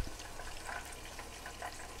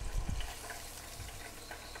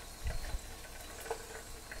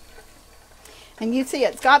 And you see,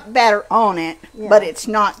 it's got batter on it, Yeah. but it's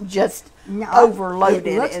not just No, overloaded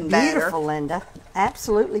it looks in batter. beautiful, Linda.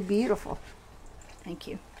 Absolutely beautiful. Thank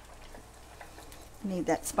you. Need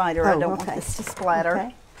that spider. I Oh, don't okay. want this to splatter.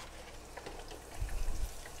 Okay.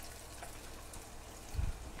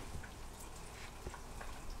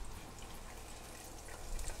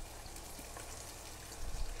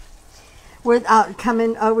 We're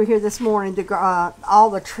coming over here this morning to all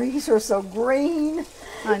the trees are so green.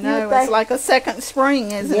 I You know, would it's think- like a second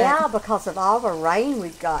spring, isn't Yeah, it? because of all the rain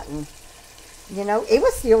we've gotten. You know, it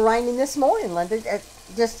was still raining this morning, Linda.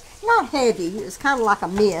 Just not heavy. It was kind of like a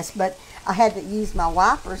mist, but I had to use my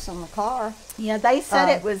wipers on the car. Yeah, they said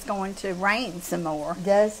it was going to rain some more.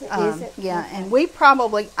 Does it? Is it? Yeah, Okay. and we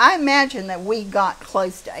probably, I imagine that we got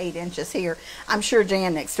close to 8 inches here. I'm sure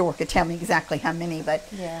Jan next door could tell me exactly how many, but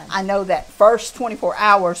Yeah. I know that first 24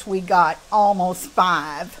 hours we got almost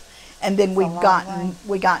 5, and then a lot of rain.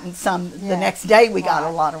 we gotten some the Yeah. next day we got a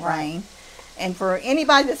Right, lot of right. rain. And for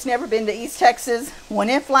anybody that's never been to East Texas, when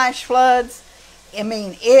it flash floods, I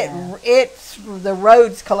mean it's the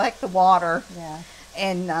roads collect the water. Yeah.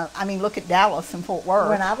 And I mean, look at Dallas and Fort Worth.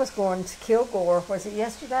 When I was going to Kilgore, was it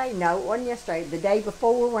yesterday? No, it wasn't yesterday. The day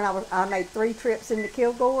before, when I made 3 trips into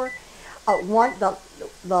Kilgore.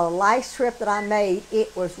 The last trip that I made,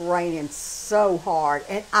 it was raining so hard,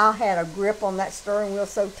 and I had a grip on that steering wheel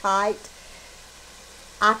so tight.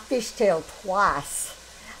 I fishtailed twice.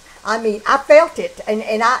 I mean, I felt it, and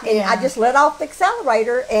I just let off the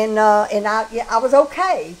accelerator, and I was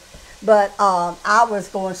okay. But I was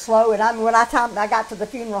going slow, and when I got to the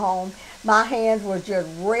funeral home, my hands were just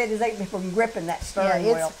red as they were from gripping that steering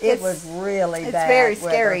wheel. It was really bad. It's very weather.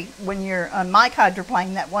 scary when you're on Mike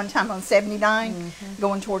hydroplane that one time on 79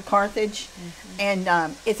 going toward Carthage, and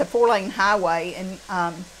it's a 4-lane highway, and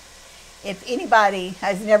if anybody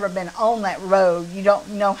has never been on that road, you don't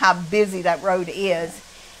know how busy that road is.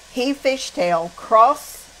 He fishtailed,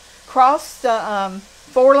 crossed the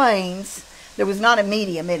 4 lanes. There was not a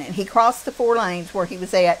medium in it. He crossed the 4 lanes where he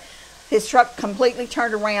was at. His truck completely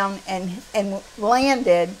turned around and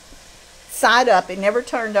landed side up. It never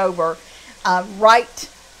turned over, right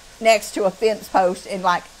next to a fence post and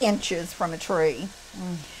like inches from a tree.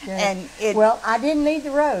 And Well, I didn't need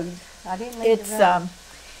the road. it's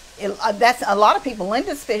that's a lot of people.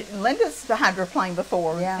 Linda's hydroplaned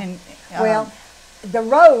before. Yeah. And, Well, the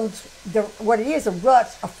roads, what it is, the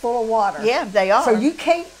ruts are full of water. yeah, they are. So you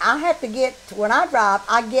can't, I have to get, when I drive,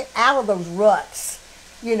 I get out of those ruts.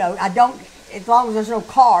 You know, I don't, as long as there's no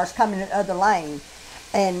cars coming in the other lane.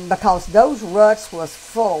 And because those ruts was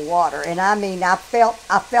full of water, and I mean, I felt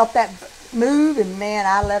that move, and man,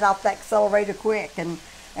 I let off that accelerator quick and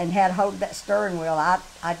had hold of that steering wheel. I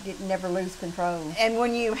didn't never lose control. And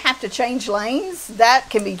when you have to change lanes, that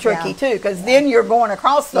can be tricky Yeah. too, because then you're going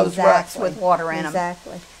across those ruts Exactly. with water in them.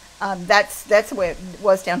 Exactly. That's the way it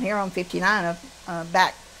was down here on 59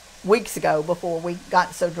 back weeks ago before we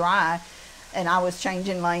got so dry, and I was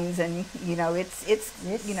changing lanes, and you know it's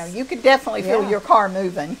you know, you could definitely feel Yeah. your car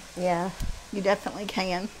moving. Yeah. You definitely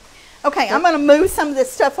can. Okay, I'm going to move some of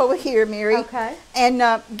this stuff over here, Mary. Okay. And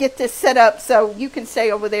get this set up so you can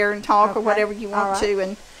stay over there and talk or Okay. whatever you want All right.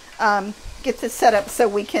 to, and get this set up so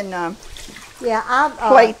we can Yeah, I'm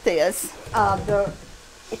plate this.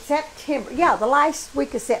 It's September. Yeah, the last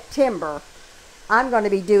week of September, I'm going to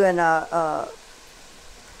be doing I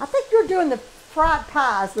think you're doing the fried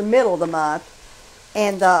pies the middle of the month,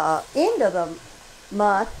 and the end of the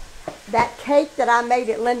month, that cake that I made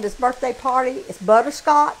at Linda's birthday party is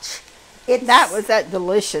butterscotch. That was that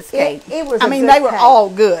delicious cake. It was I a mean, good they were cake. all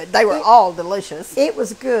good. They were all delicious. It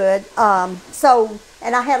was good. So,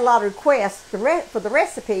 and I had a lot of requests for the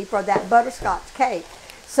recipe for that butterscotch cake.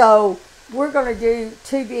 So we're going to do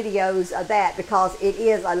 2 videos of that because it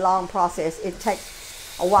is a long process. It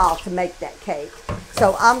takes a while to make that cake.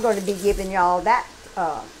 So I'm going to be giving y'all that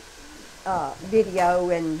video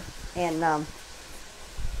and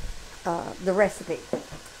the recipe.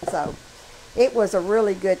 So it was a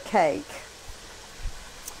really good cake.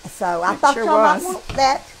 So I thought sure y'all might was. want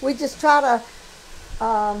that. We just try to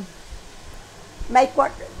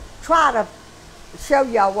try to show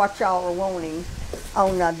y'all what y'all are wanting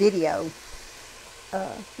on video.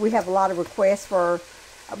 We have a lot of requests for,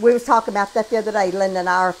 we was talking about that the other day, Linda and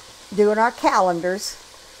I are doing our calendars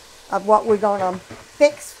of what we're going to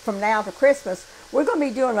fix from now to Christmas. We're going to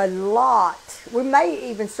be doing a lot. We may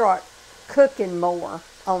even start cooking more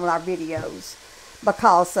on our videos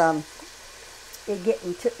because it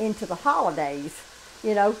getting into the holidays,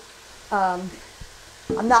 you know. I'm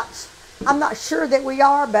not sure that we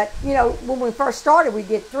are, but you know, when we first started, we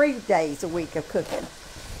did 3 days a week of cooking.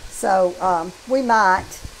 So we might.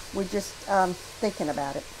 We're just thinking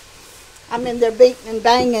about it. I'm in there beating and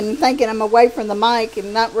banging, thinking I'm away from the mic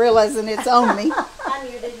and not realizing it's on me. I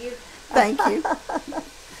muted you. Thank you.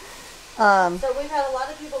 So we've had a lot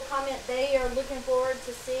of people comment they are looking forward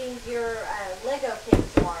to seeing your Lego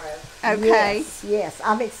cake tomorrow. Okay. Yes,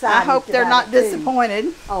 I'm excited. I hope they're about not it, too.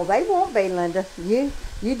 disappointed. Oh, they won't be, Linda. You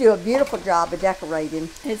do a beautiful job of decorating.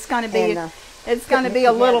 It's going to be And, it's going to putting be it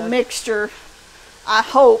a little together. mixture, I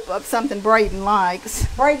hope, of something Braden likes.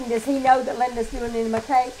 Braden, does he know that Linda's doing him a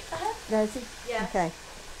cake? Uh-huh. Does he? Yeah. Okay.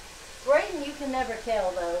 Braden, you can never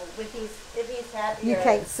tell though if he's happy. You or,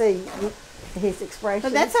 can't see his expression.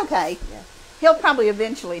 But that's okay. Yeah. He'll probably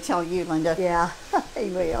eventually tell you, Linda. Yeah, he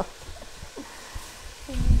will.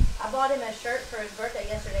 I bought him a shirt for his birthday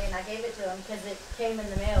yesterday, and I gave it to him because it came in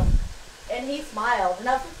the mail, and he smiled, and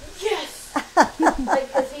I was like, yes,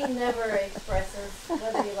 because he never expresses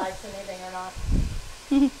whether he likes anything or not.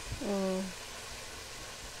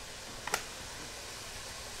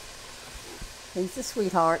 He's a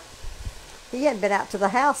sweetheart. He hadn't been out to the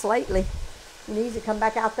house lately. He needs to come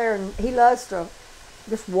back out there, and he loves to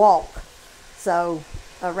just walk. So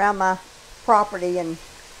around my property, and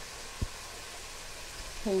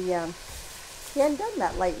he hadn't done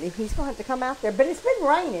that lately. He's going to have to come out there. But it's been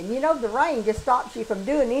raining. You know, the rain just stops you from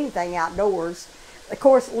doing anything outdoors. Of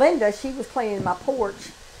course, Linda, she was cleaning my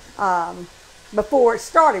porch before it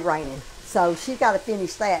started raining. So she's got to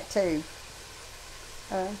finish that too.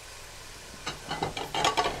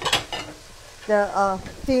 The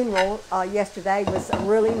funeral yesterday was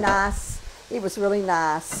really nice. It was really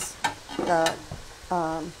nice.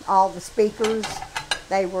 All the speakers,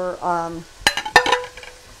 they were a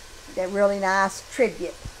really nice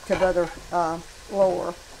tribute to Brother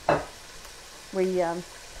Lohr. We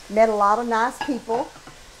met a lot of nice people.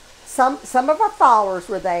 Some of our followers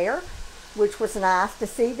were there, which was nice to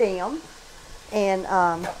see them, and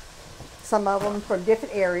some of them from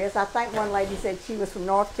different areas. I think one lady said she was from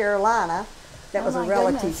North Carolina. That was a my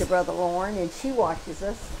relative goodness. to Brother Lauren, and she watches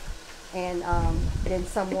us. And then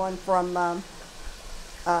someone from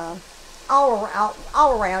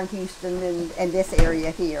all around Houston and this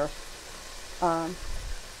area here. Yeah,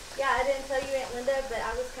 I didn't tell you, Aunt Linda, but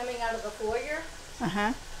I was coming out of the foyer,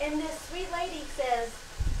 Uh-huh. and this sweet lady says,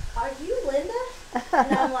 "Are you Linda?"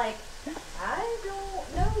 And I'm like, "I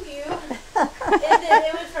don't know you." And then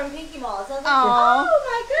it was from Pinky Mall. So I was like, Aw. "Oh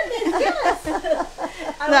my goodness, yes!"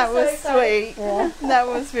 I That so was excited. sweet. Yeah. That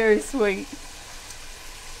was very sweet.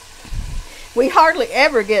 We hardly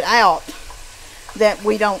ever get out that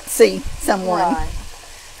we don't see someone. Right.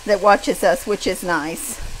 that watches us, which is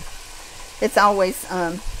nice. It's always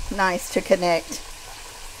nice to connect.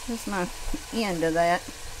 Here's my end of that.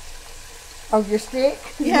 Oh, your stick?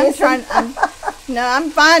 Yeah, I'm trying. I'm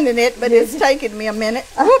finding it, but it's taking me a minute.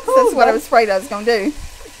 Whoops, that's what I was afraid I was going to do.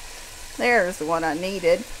 There's what I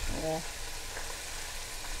needed. Yeah.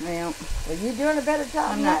 Well, You're doing a better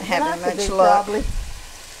job. I'm not than I having could much do, luck. probably.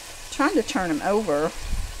 Trying to turn them over.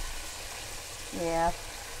 Yeah.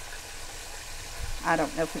 I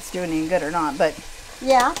don't know if it's doing any good or not, but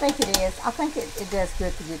Yeah, I think it is. I think it does good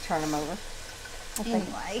if you turn them over.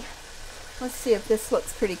 anyway, let's see if this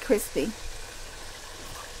looks pretty crispy.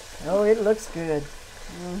 Oh, it looks good.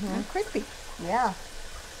 Crispy. Yeah.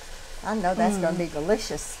 I know that's going to be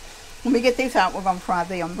delicious. When we get these out, we're going to fry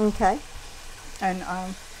them. Okay. And how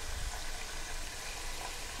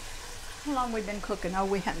long we been cooking? Oh,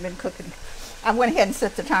 we haven't been cooking. I went ahead and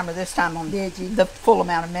set the timer this time on Did you? the full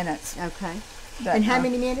amount of minutes. Okay. But, And how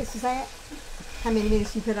many minutes is that? How many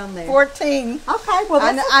minutes you put on there? 14. Okay, well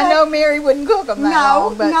that's I okay. know Mary wouldn't cook them that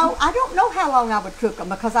long, but no, I don't know how long I would cook them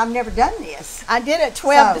because I've never done this. I did at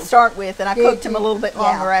 12 So, to start with, and I Did cooked them you? a little bit Yeah.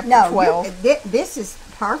 longer after No, 12. This is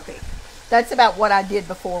perfect. That's about what I did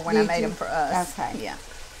before when I Did made you? them for us. Okay. Yeah.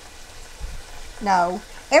 No,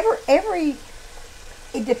 it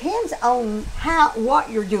depends on what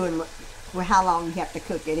you're doing with how long you have to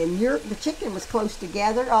cook it. And the chicken was close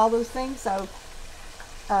together, all those things, so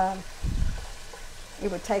it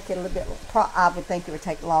would take it a little bit. I would think it would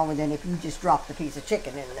take longer than if you just dropped a piece of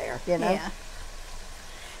chicken in there. You know. Yeah.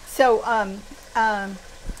 So,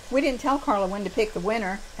 we didn't tell Carla when to pick the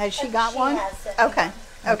winner. Has she got She one? has set Okay.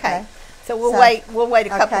 one. Okay. So we'll So- wait. We'll wait a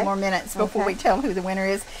couple okay. more minutes before Okay. we tell who the winner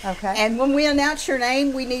is. Okay. And when we announce your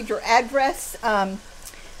name, we need your address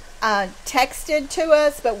texted to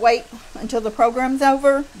us. But wait until the program's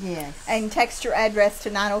over Yes. and text your address to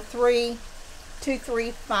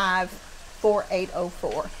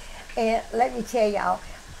 903-235-4804. And let me tell y'all,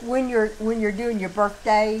 when you're doing your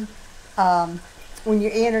birthday, when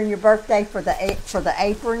you're entering your birthday for the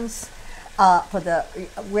aprons, for the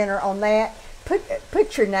winner on that,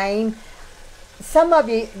 put your name. Some of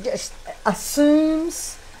you just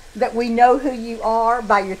assumes that we know who you are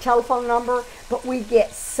by your telephone number, but we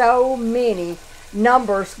get so many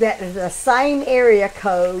numbers that are the same area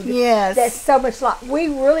code. Yes. That's so much like we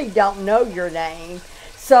really don't know your name.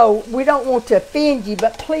 So we don't want to offend you,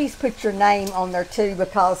 but please put your name on there too,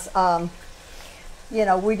 because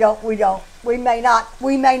we may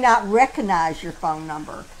not recognize your phone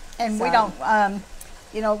number. And So- we don't,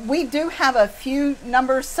 we do have a few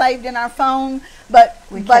numbers saved in our phone, but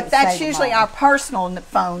We can't that's save them usually all. our personal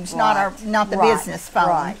phones, not the Right, business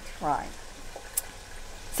phone. Right.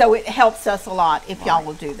 So it helps us a lot if y'all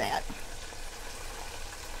will do that.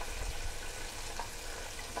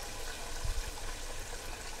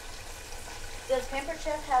 Does Pampered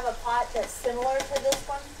Chef have a pot that's similar to this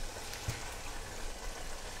one?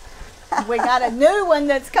 We got a new one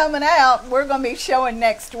that's coming out. We're going to be showing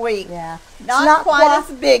next week. Yeah. Not quite as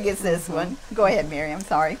big as this one. Go ahead, Mary. I'm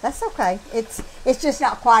sorry. That's okay. It's just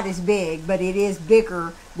not quite as big, but it is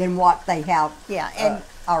bigger than what they have. Yeah, and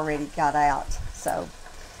already got out. So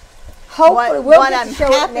hopefully what get I'm to show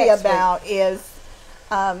it happy next about is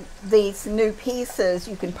these new pieces.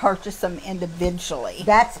 You can purchase them individually.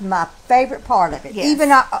 That's my favorite part of it.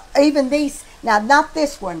 Yes. Even these, now not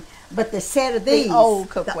this one, but the set of these. old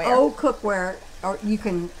cookware. The old cookware, or you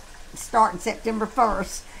can start in September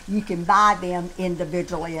 1st. You can buy them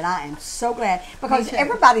individually, and I am so glad because too.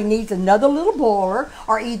 everybody needs another little boiler,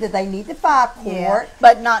 or either they need the 5-quart,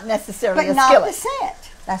 but not necessarily but a not skillet. the set.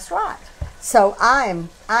 That's right. So I'm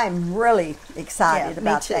really excited Yeah, me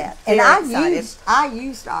about too. that. Very And excited. I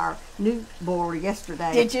used our new boiler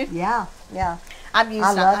yesterday. Did you? Yeah. I've used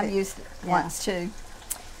I love I've it. used it Yeah. once too.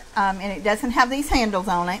 And it doesn't have these handles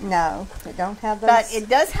on it. No, they don't have those. But it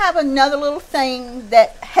does have another little thing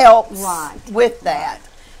that helps Right. with that.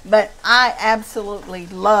 But I absolutely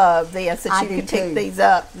love this, that I you do can pick too. these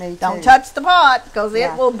up. Me Don't too. touch the pot because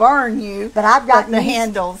Yeah. it will burn you. But I've gotten the used-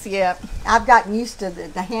 handles, yep. I've gotten used to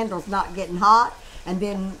the handles not getting hot, and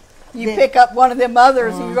then You pick up one of them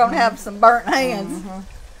others and you're going to have some burnt hands.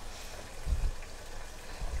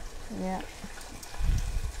 Yeah.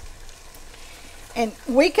 And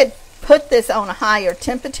we could put this on a higher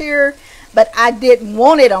temperature, but I didn't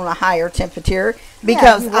want it on a higher temperature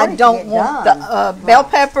because you I want it to don't get want done. the bell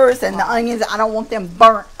peppers and the onions. I don't want them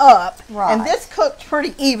burnt up. Right. And this cooked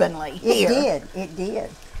pretty evenly here. It did.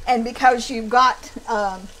 And because you've got,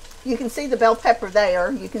 you can see the bell pepper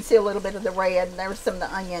there. You can see a little bit of the red, and there's some of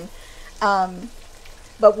the onion.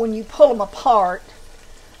 But when you pull them apart,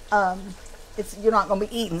 you're not going to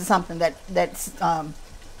be eating something that's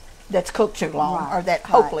that's cooked too long, Right, or that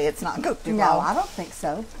right. hopefully it's not cooked too No, long. I don't think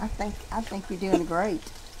so. I think you're doing great.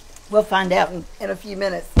 We'll find out in a few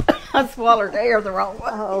minutes. I swallowed air the wrong way.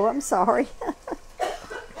 Oh, I'm sorry.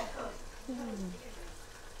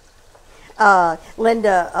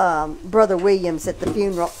 Linda, Brother Williams at the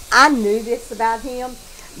funeral, I knew this about him,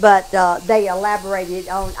 but they elaborated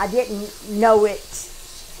on, I didn't know it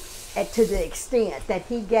to the extent that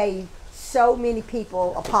he gave so many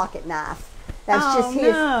people a pocket knife. That's just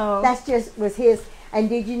his. No. That's just was his. And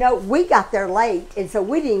did you know, we got there late, and so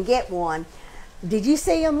we didn't get one. Did you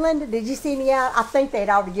see them, Linda? Did you see me out? I think they'd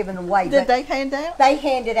already given them away. Did they hand out? They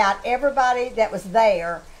handed out everybody that was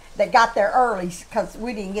there that got there early, because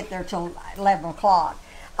we didn't get there till 11 o'clock,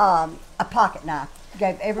 a pocket knife.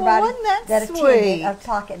 Gave everybody Well, wasn't that attended a sweet?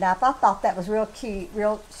 pocket knife. I thought that was real cute,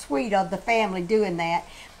 real sweet of the family doing that.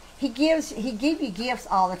 He give you gifts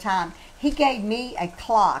all the time. He gave me a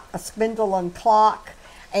clock, a Spindle clock,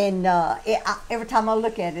 and every time I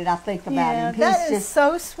look at it, I think about him. That is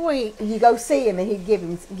so sweet. You go see him, and he'd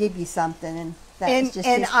give you something, and that's just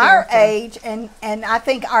in his our character. age, and I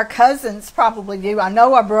think our cousins probably do. I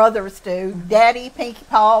know our brothers do. Daddy, Pinky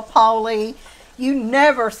Paul, Paulie. You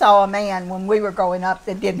never saw a man when we were growing up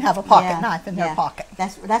that didn't have a pocket knife in their pocket.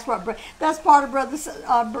 That's part of Brother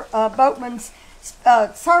Boatman's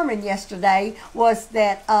sermon yesterday, was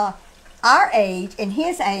that our age and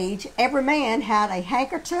his age, every man had a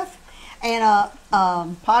handkerchief and a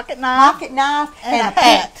Pocket knife. and a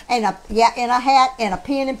hat. and a hat and a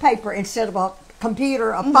pen and paper instead of a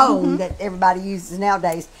computer, a phone that everybody uses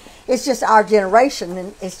nowadays. It's just our generation,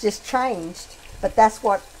 and it's just changed. But that's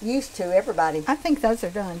what used to everybody. I think those are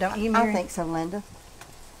done, don't you, Mary? I think so, Linda.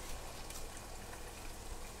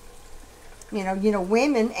 You know,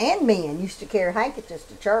 women and men used to carry handkerchiefs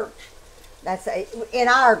to church. In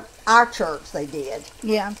our church they did.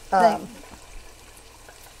 Yeah.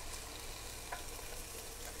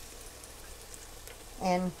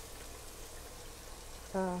 And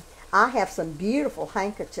I have some beautiful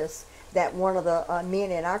handkerchiefs that one of the men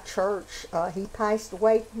in our church, he passed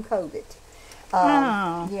away from COVID.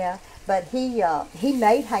 Yeah, but he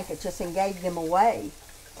made handkerchiefs and gave them away,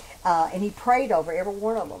 and he prayed over every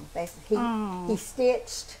one of them. He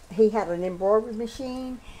stitched. He had an embroidery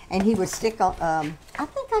machine, and he would stick on. I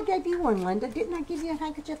think I gave you one, Linda. Didn't I give you a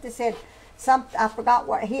handkerchief that said some? I forgot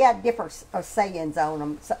what. He had different sayings on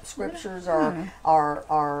them, scriptures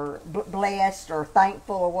or blessed or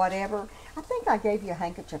thankful or whatever. I think I gave you a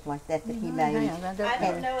handkerchief like that he made. I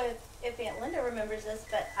don't know if Aunt Linda remembers this,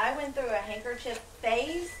 but I went through a handkerchief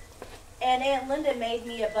phase, and Aunt Linda made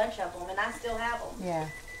me a bunch of them, and I still have them. Yeah.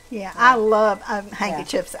 Yeah, I love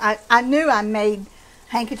handkerchiefs. I knew I made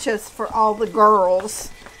handkerchiefs for all the girls.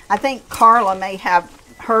 I think Carla may have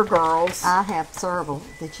her girls. I have several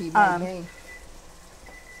that you made me.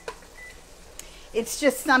 It's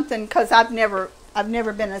just something, because I've never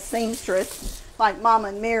been a seamstress like Mama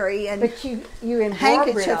and Mary, and But you embroidered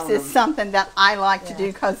handkerchiefs on is them. something that I like to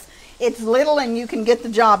do, because it's little and you can get the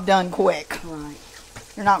job done quick. Right.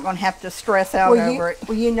 You're not going to have to stress out over it.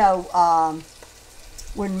 Well, you know,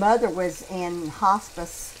 when Mother was in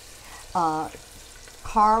hospice,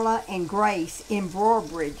 Carla and Grace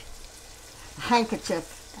embroidered had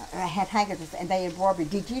handkerchiefs, and they embroidered.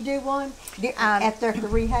 Did you do one at the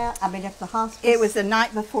rehab? I mean, at the hospice. It was the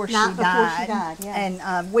night before she died. Yeah. And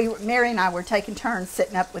Mary and I were taking turns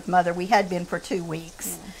sitting up with Mother. We had been for 2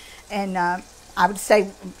 weeks, and I would stay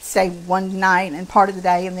one night and part of the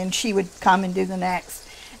day, and then she would come and do the next.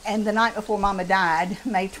 And the night before Mama died,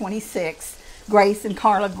 May 26th, Grace and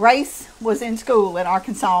Carla. Grace was in school at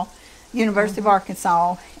Arkansas, University of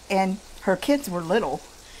Arkansas, and her kids were little.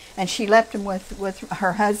 And she left them with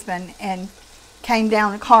her husband and came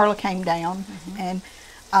down, and Carla came down. And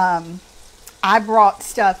I brought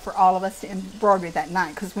stuff for all of us to embroider that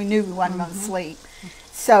night, because we knew we wasn't going to sleep.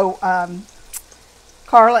 So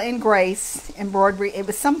Carla and Grace embroidery, it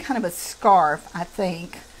was some kind of a scarf, I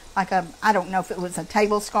think. I don't know if it was a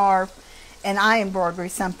table scarf. And I embroidered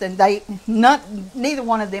something. Neither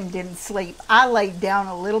one of them didn't sleep. I laid down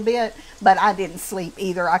a little bit, but I didn't sleep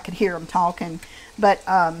either. I could hear them talking. But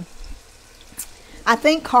I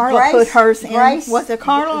think Carla put hers in. Was it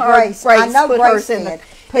Carla or Grace? I know put Grace hers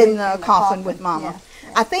in the coffin with Mama.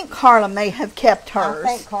 Yeah. I think Carla may have kept hers.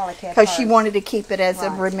 I think Carla kept because she hers. wanted to keep it as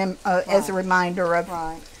Right. as a reminder of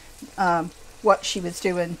what she was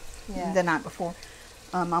doing the night before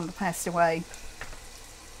Mama passed away.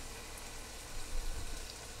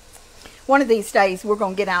 One of these days, we're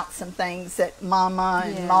going to get out some things that Mama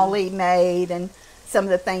and Molly made, and some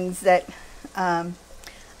of the things that, I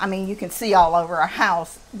mean, you can see all over our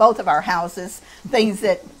house, both of our houses, things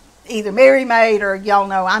that either Mary made, or y'all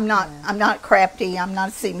know I'm not crafty. I'm not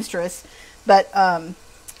a seamstress, but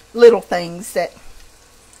little things that,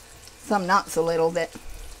 some not so little, that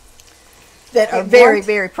are very,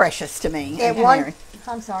 very precious to me.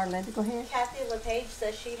 I'm sorry, Linda, go ahead. Kathy LePage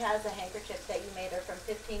says she has a handkerchief that you made her from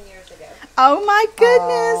 15 years ago. Oh my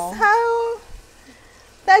goodness! Oh,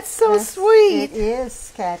 that's so sweet. It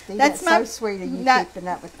is, Kathy. That's so sweet of you keeping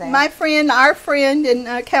up with that. My friend, our friend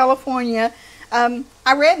in California, I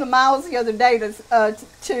ran the miles the other day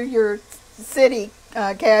to your city,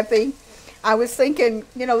 Kathy. I was thinking,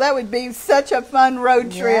 you know, that would be such a fun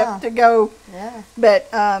road trip to go. Yeah. But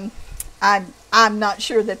I'm not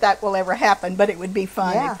sure that will ever happen, but it would be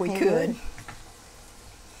fun if we could.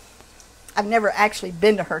 I've never actually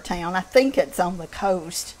been to her town. I think it's on the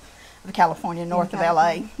coast of California, north of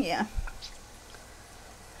LA. Yeah.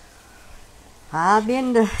 I've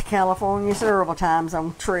been to California several times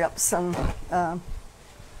on trips and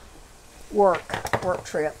work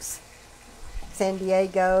trips. San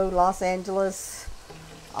Diego, Los Angeles,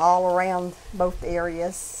 all around both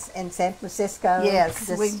areas, and San Francisco. Yes,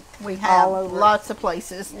 we have lots of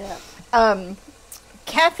places. Yeah.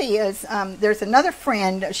 Kathy is, there's another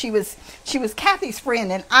friend, she was Kathy's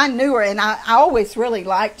friend, and I knew her, and I always really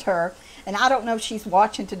liked her, and I don't know if she's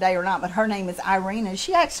watching today or not, but her name is Irene, and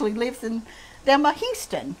she actually lives down by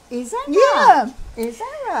Houston. Is that right? Yeah. Is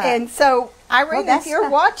that right? And so, Irene, if you're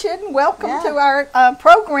watching, welcome to our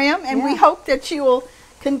program, and we hope that you will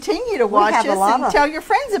continue to watch us and tell your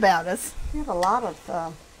friends about us. We have a lot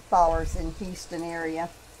of followers in Houston area.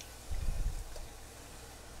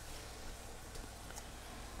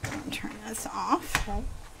 Turn this off. Okay.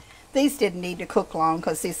 These didn't need to cook long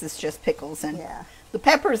because this is just pickles, and the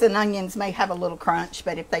peppers and onions may have a little crunch,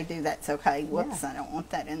 but if they do, that's okay. Whoops, I don't want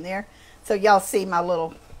that in there. So y'all see my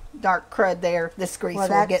little dark crud there. This grease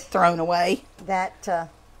will get thrown away. That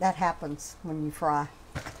happens when you fry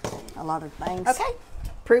a lot of things. Okay,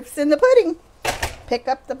 proof's in the pudding. Pick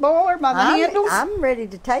up the boiler by the handles. I'm ready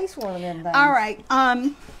to taste one of them things. All right.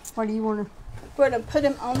 What do you want to? We're gonna put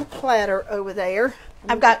them on the platter over there.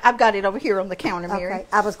 I've got it over here on the counter, Mary. Okay,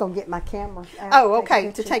 I was gonna get my camera. Oh,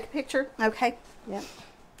 okay, to take a picture. Okay. Yep.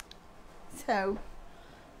 So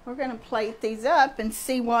we're gonna plate these up and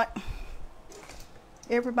see what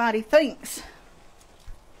everybody thinks.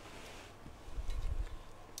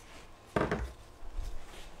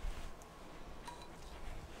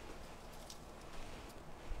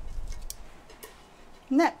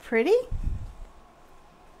 Isn't that pretty?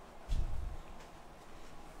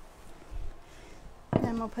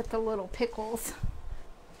 Then we'll put the little pickles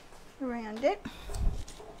around it.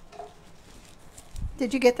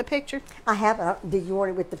 Did you get the picture? I haven't. Did you want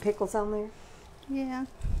it with the pickles on there? Yeah,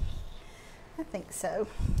 I think so.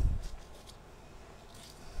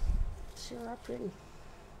 Sure are pretty.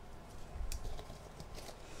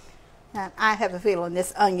 Now, I have a feeling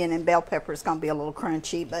this onion and bell pepper is going to be a little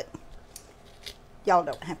crunchy, but y'all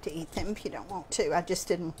don't have to eat them if you don't want to. I just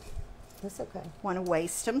didn't want to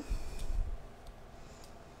waste them.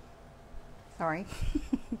 Sorry.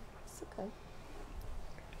 It's okay.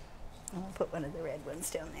 I'm going to put one of the red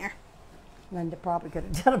ones down there. Linda probably could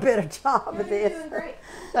have done a better job of this. You're doing great.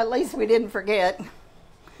 At least we didn't forget.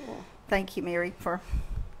 Yeah. Thank you, Mary, for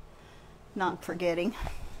not forgetting.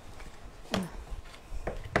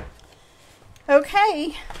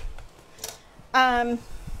 Okay. Now,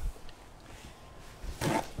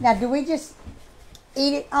 do we just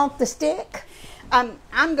eat it off the stick? I'm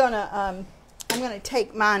gonna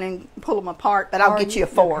take mine and pull them apart, but I'll get you a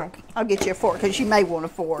fork. Okay. I'll get you a fork because you may want a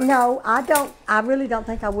fork. No, I don't. I really don't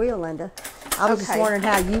think I will, Linda. I was just wondering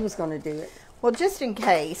how you was going to do it. Well, just in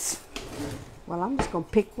case. Well, I'm just going to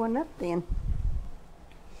pick one up then.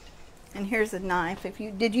 And here's a knife.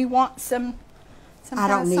 Did you want some I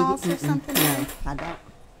don't need sauce or something? No, I don't.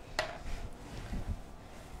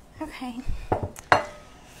 Okay.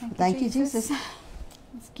 Thank you, Jesus.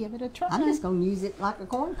 Let's give it a try. I'm just going to use it like a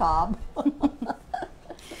corn cob.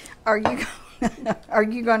 Are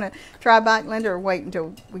you going to try a bite, Linda, or wait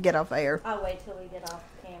until we get off air? I'll wait till we get off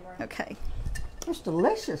camera. Okay. It's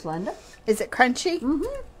delicious, Linda. Is it crunchy?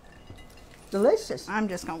 Mm-hmm. Delicious. I'm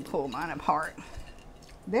just going to pull mine apart.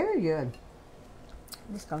 Very good.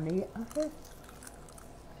 I'm just going to eat it like this.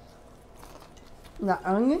 The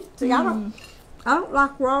onion. See, I don't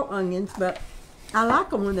like raw onions, but I like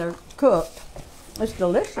them when they're cooked. It's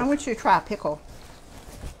delicious. I want you to try a pickle.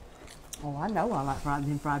 Oh, I know I like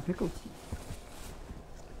fried pickles.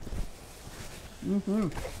 Mm-hmm.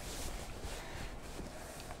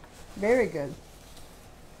 Very good.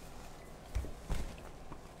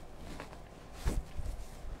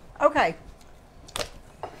 Okay.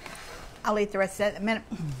 I'll eat the rest of that in a minute.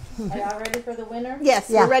 Are y'all ready for the winner? Yes,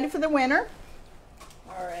 Yeah. we're ready for the winner.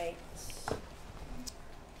 All right.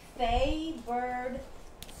 Faye Bird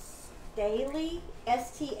Staley,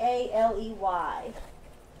 Staley.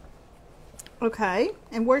 Okay,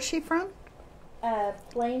 and where's she from?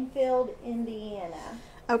 Plainfield, Indiana.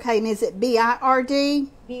 Okay, and is it BIRD?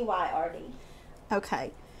 BYRD.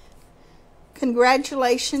 Okay.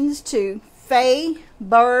 Congratulations to Faye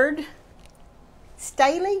Bird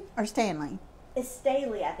Staley or Stanley? It's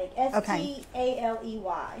Staley, I think. Staley.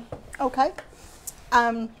 Okay.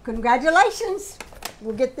 Congratulations.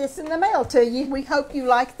 We'll get this in the mail to you. We hope you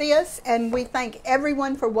like this, and we thank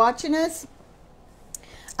everyone for watching us.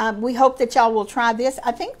 We hope that y'all will try this.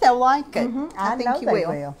 I think they'll like it. I think know you they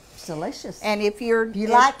will. It's delicious. And if you're you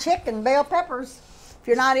like chicken, bell peppers. if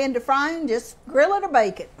you're not into frying, just grill it or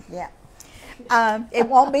bake it. Yeah. It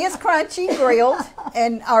won't be as crunchy grilled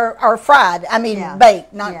and or fried. I mean Yeah.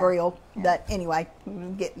 baked, not Yeah. grilled. But anyway,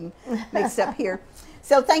 I'm getting mixed up here.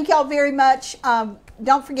 So thank y'all very much.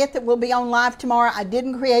 Don't forget that we'll be on live tomorrow. I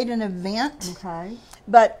didn't create an event, Okay.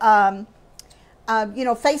 but you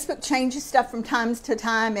know, Facebook changes stuff from time to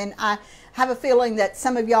time, and I have a feeling that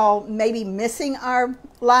some of y'all may be missing our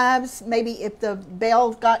lives. Maybe if the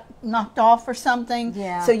bell got knocked off or something.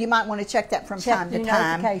 Yeah. So you might want to check that from Check time to your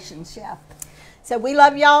time. notifications, yeah. So we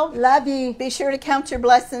love y'all. Love you. Be sure to count your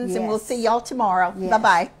blessings, and we'll Yes. see y'all tomorrow. Yes.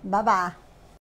 Bye-bye. Bye-bye.